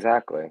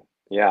 exactly.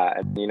 Yeah,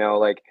 and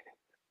like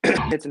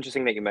it's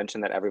interesting that you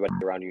mentioned that everybody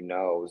around you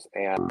knows.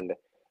 And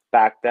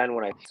back then,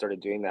 when I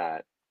started doing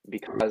that,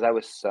 because I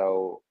was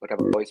so like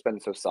I've always been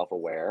so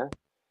self-aware,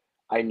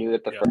 I knew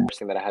that the yeah, first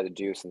thing that I had to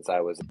do since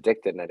I was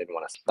addicted and I didn't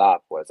want to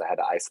stop was I had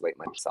to isolate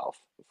myself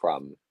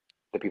from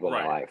the people in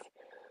my right, life.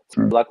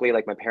 So luckily,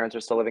 like my parents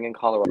are still living in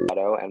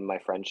Colorado, and my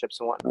friendships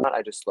and whatnot,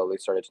 I just slowly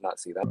started to not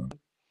see them,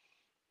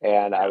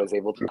 and I yeah, was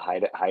able to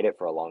hide it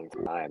for a long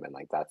time, and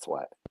like that's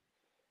what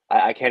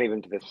I can't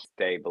even to this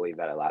day believe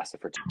that it lasted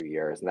for 2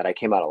 years and that I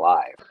came out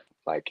alive,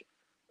 like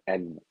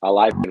and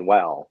alive and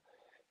well.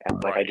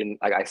 And like I right, didn't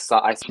like I saw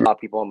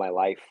people in my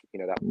life,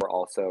 that were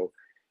also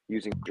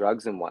using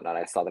drugs and whatnot.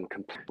 I saw them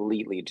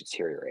completely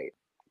deteriorate,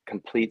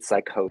 complete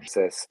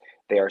psychosis.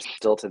 They are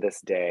still to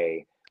this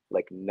day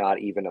like not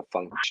even a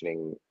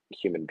functioning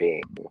human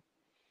being. And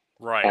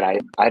right,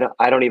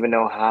 I don't even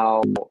know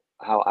how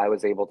I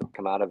was able to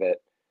come out of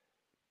it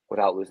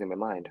without losing my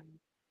mind.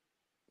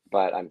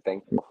 But I'm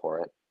thankful for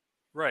it.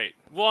 right.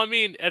 Well, I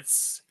mean,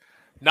 it's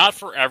not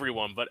for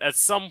everyone, but at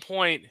some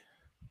point,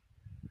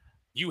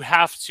 you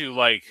have to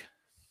like,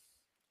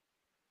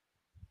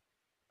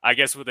 I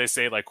guess what they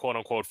say, like quote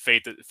unquote,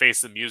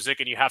 face the music,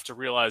 and you have to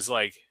realize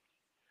like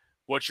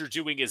what you're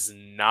doing is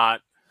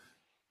not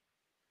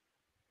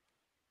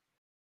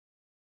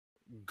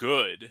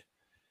good,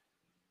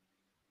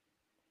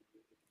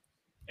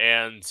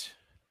 and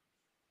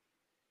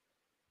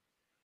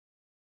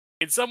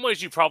in some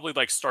ways, you probably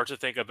like start to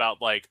think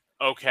about like,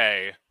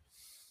 okay,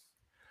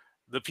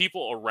 the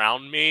people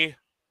around me,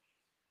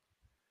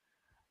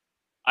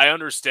 I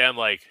understand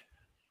like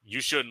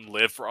you shouldn't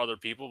live for other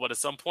people, but at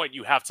some point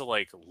you have to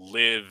like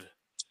live,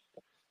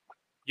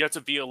 you have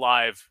to be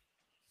alive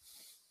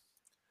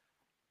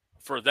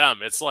for them.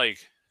 It's like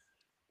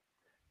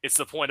it's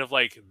the point of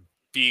like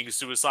being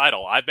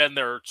suicidal. I've been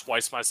there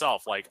twice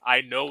myself. Like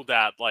I know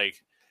that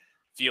like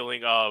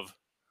feeling of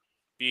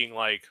being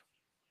like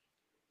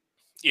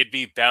it'd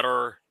be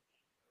better,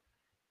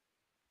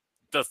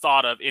 the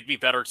thought of it'd be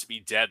better to be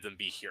dead than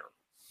be here.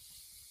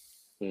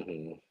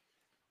 Hmm.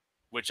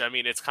 Which I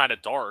mean it's kind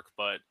of dark,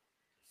 but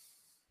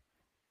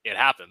it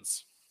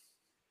happens.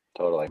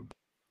 Totally. Right.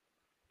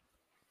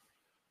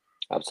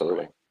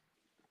 Absolutely.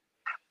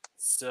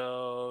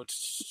 So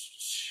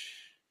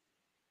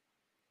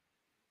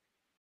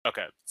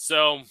okay.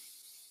 So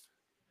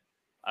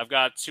I've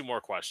got 2 more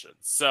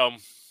questions.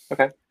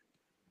 Okay.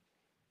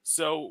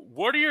 So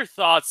what are your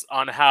thoughts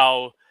on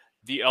how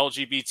the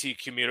LGBT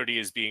community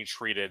is being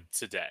treated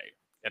today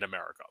in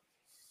America?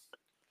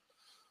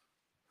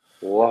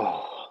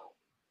 Whoa.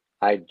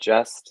 I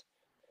just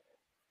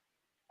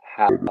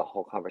had a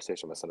whole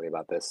conversation with somebody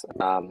about this.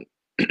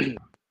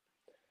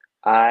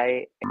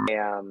 I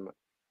am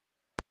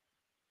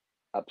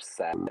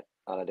upset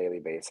on a daily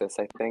basis,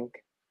 I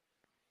think.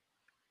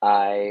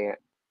 I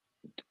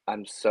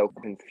I'm so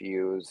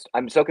confused.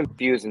 I'm so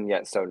confused and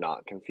yet so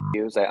not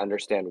confused. I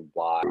understand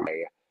why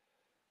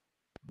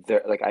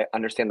I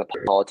understand the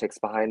politics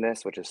behind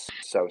this, which is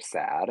so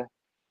sad.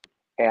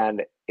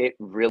 And it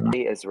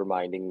really is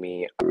reminding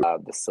me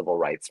of the civil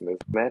rights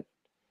movement,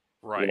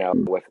 Right.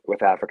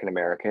 with African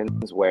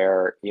Americans,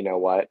 where,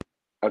 what,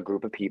 a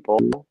group of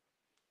people,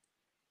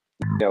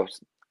 know,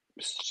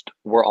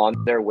 were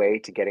on their way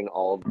to getting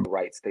all the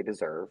rights they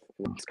deserve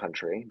in this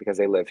country because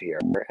they live here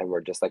and we're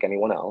just like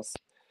anyone else.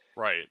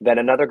 Right. Then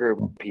another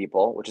group of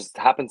people, which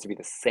happens to be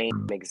the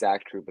same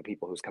exact group of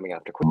people who's coming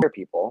after queer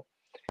people,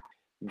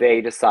 they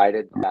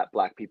decided that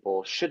black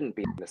people shouldn't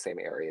be in the same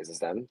areas as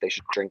them. They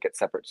should drink at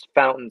separate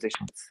fountains. They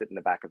should sit in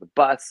the back of the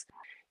bus.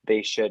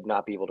 They should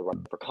not be able to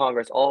run for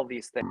Congress, all of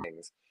these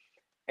things.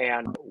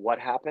 And what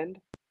happened?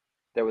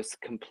 There was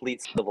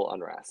complete civil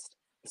unrest.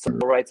 The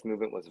civil rights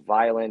movement was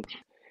violent.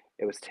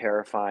 It was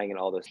terrifying and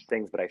all those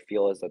things, but I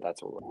feel as though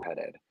that's where we're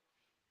headed.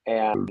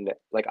 And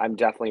like I'm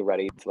definitely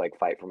ready to like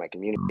fight for my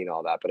community and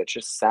all that, but it's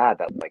just sad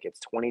that like it's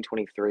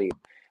 2023.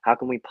 How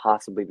can we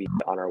possibly be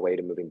on our way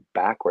to moving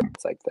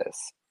backwards like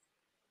this?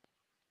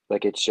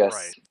 Like it's Right.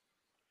 just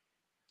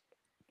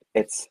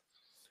it's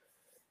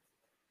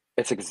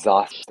it's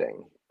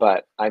exhausting,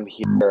 but I'm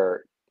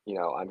here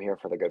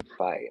for the good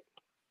fight.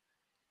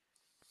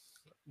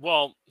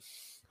 Well,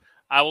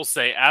 I will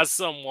say, as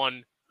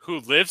someone who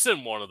lives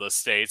in one of the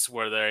states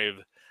where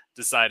they've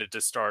decided to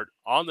start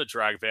on the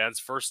drag bans,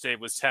 first state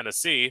was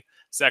Tennessee,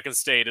 second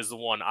state is the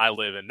one I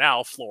live in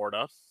now,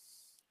 Florida.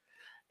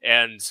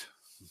 And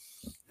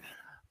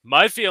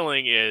my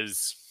feeling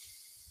is,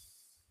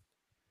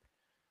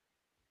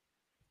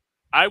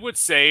 I would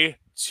say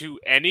to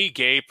any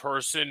gay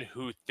person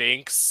who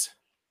thinks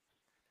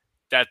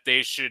that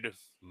they should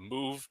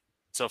move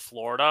to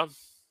Florida,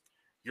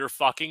 you're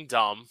fucking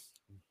dumb.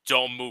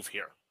 Don't move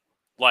here.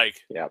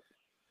 Like, Yep.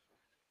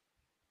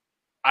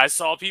 I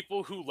saw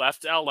people who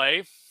left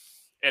LA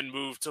and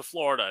moved to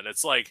Florida, and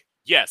it's like,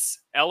 yes,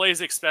 LA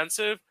is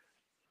expensive.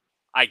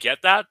 I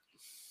get that.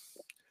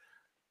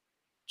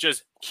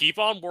 Just keep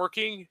on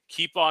working,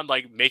 keep on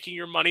like making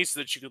your money so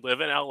that you can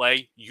live in LA.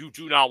 You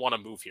do not want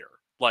to move here.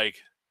 Like,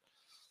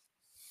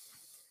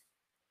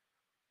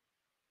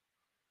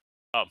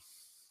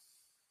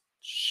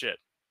 shit.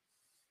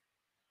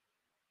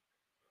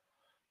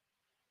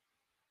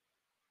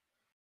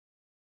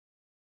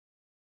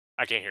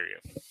 I can't hear you.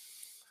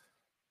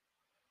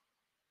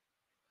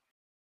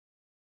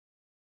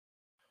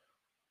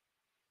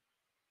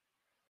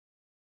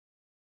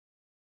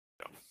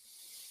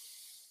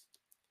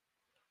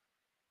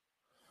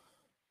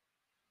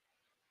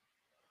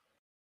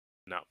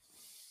 No.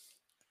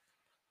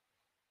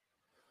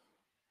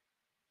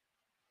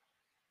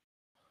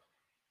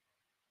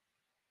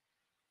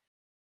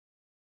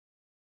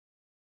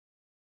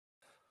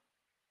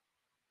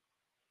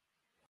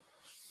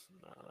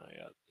 Not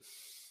yet.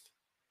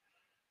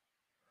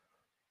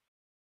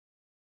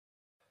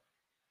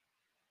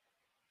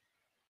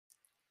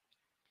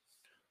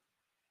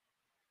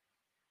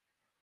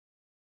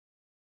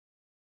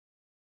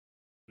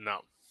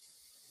 No.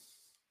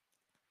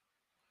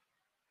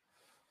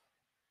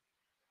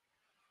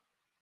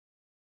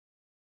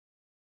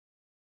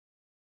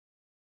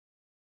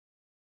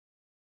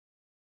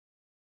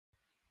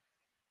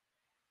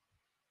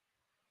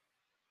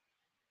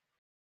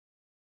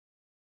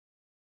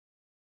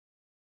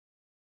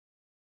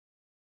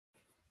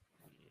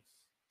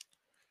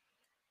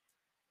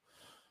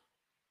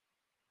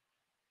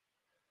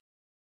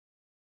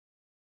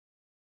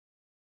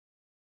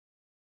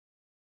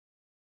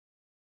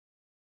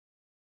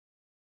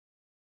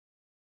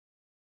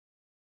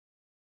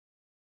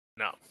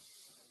 No.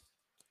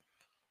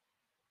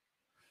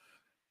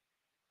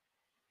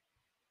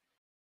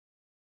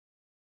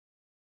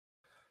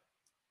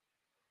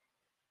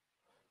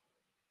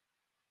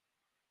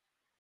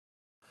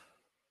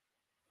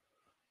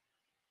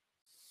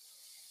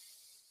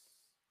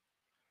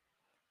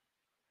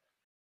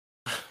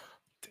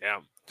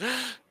 Damn.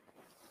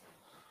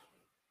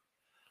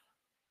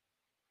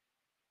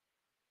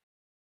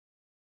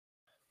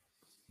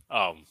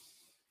 Um.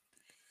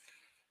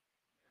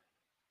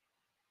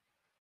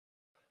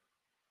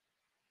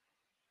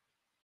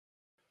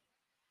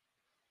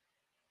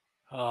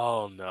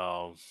 Oh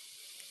no.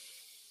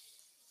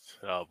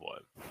 Oh boy.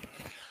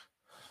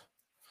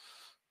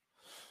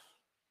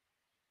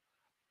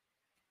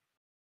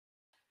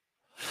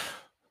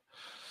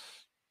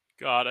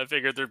 God, I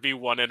figured there'd be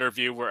one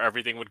interview where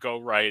everything would go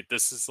right.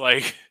 This is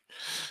like,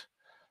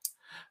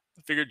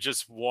 I figured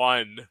just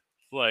one.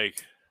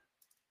 Like,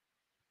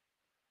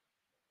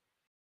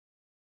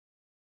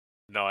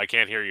 no, I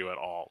can't hear you at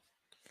all.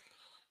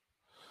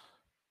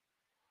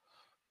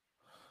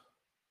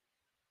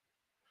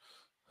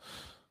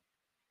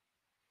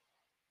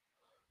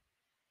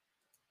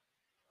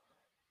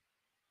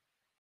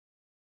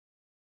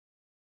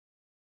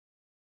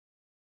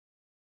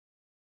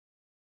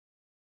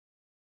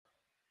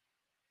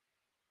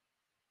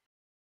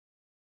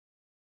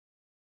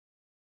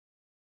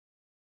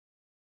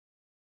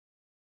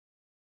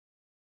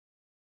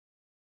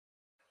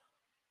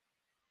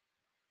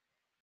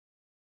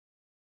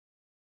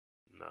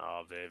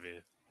 No,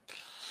 baby.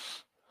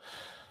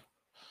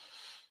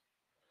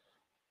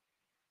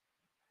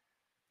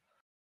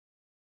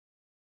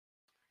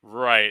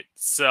 Right.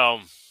 So,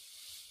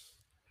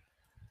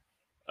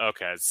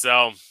 okay.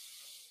 So,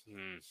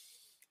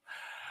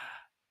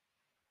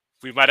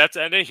 we might have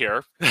to end it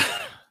here.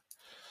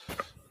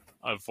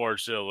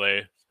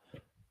 Unfortunately.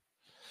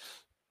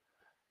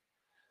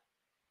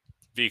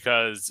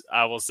 Because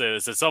I will say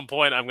this at some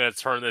point, I'm going to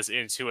turn this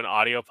into an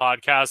audio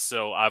podcast.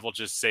 So I will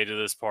just say to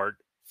this part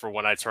for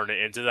when I turn it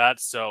into that.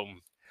 So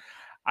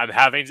I'm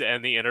having to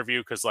end the interview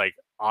because like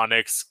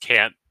Onyx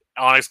can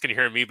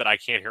hear me, but I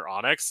can't hear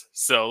Onyx.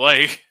 So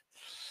like,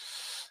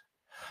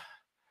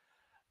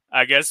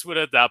 I guess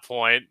at that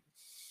point,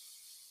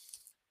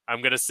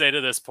 I'm going to say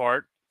to this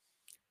part,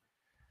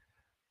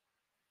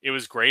 it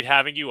was great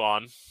having you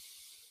on.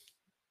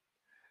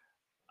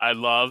 I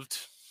loved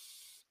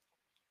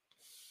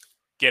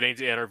getting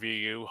to interview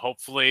you.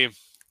 Hopefully,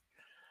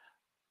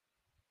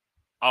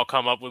 I'll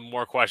come up with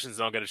more questions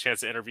and I'll get a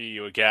chance to interview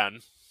you again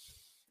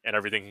and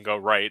everything can go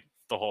right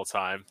the whole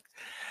time.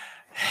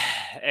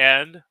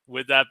 And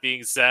with that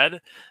being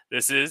said,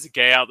 this is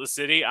Gay Out the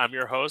City. I'm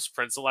your host,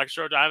 Prince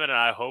Electro Diamond, and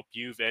I hope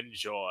you've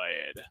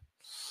enjoyed.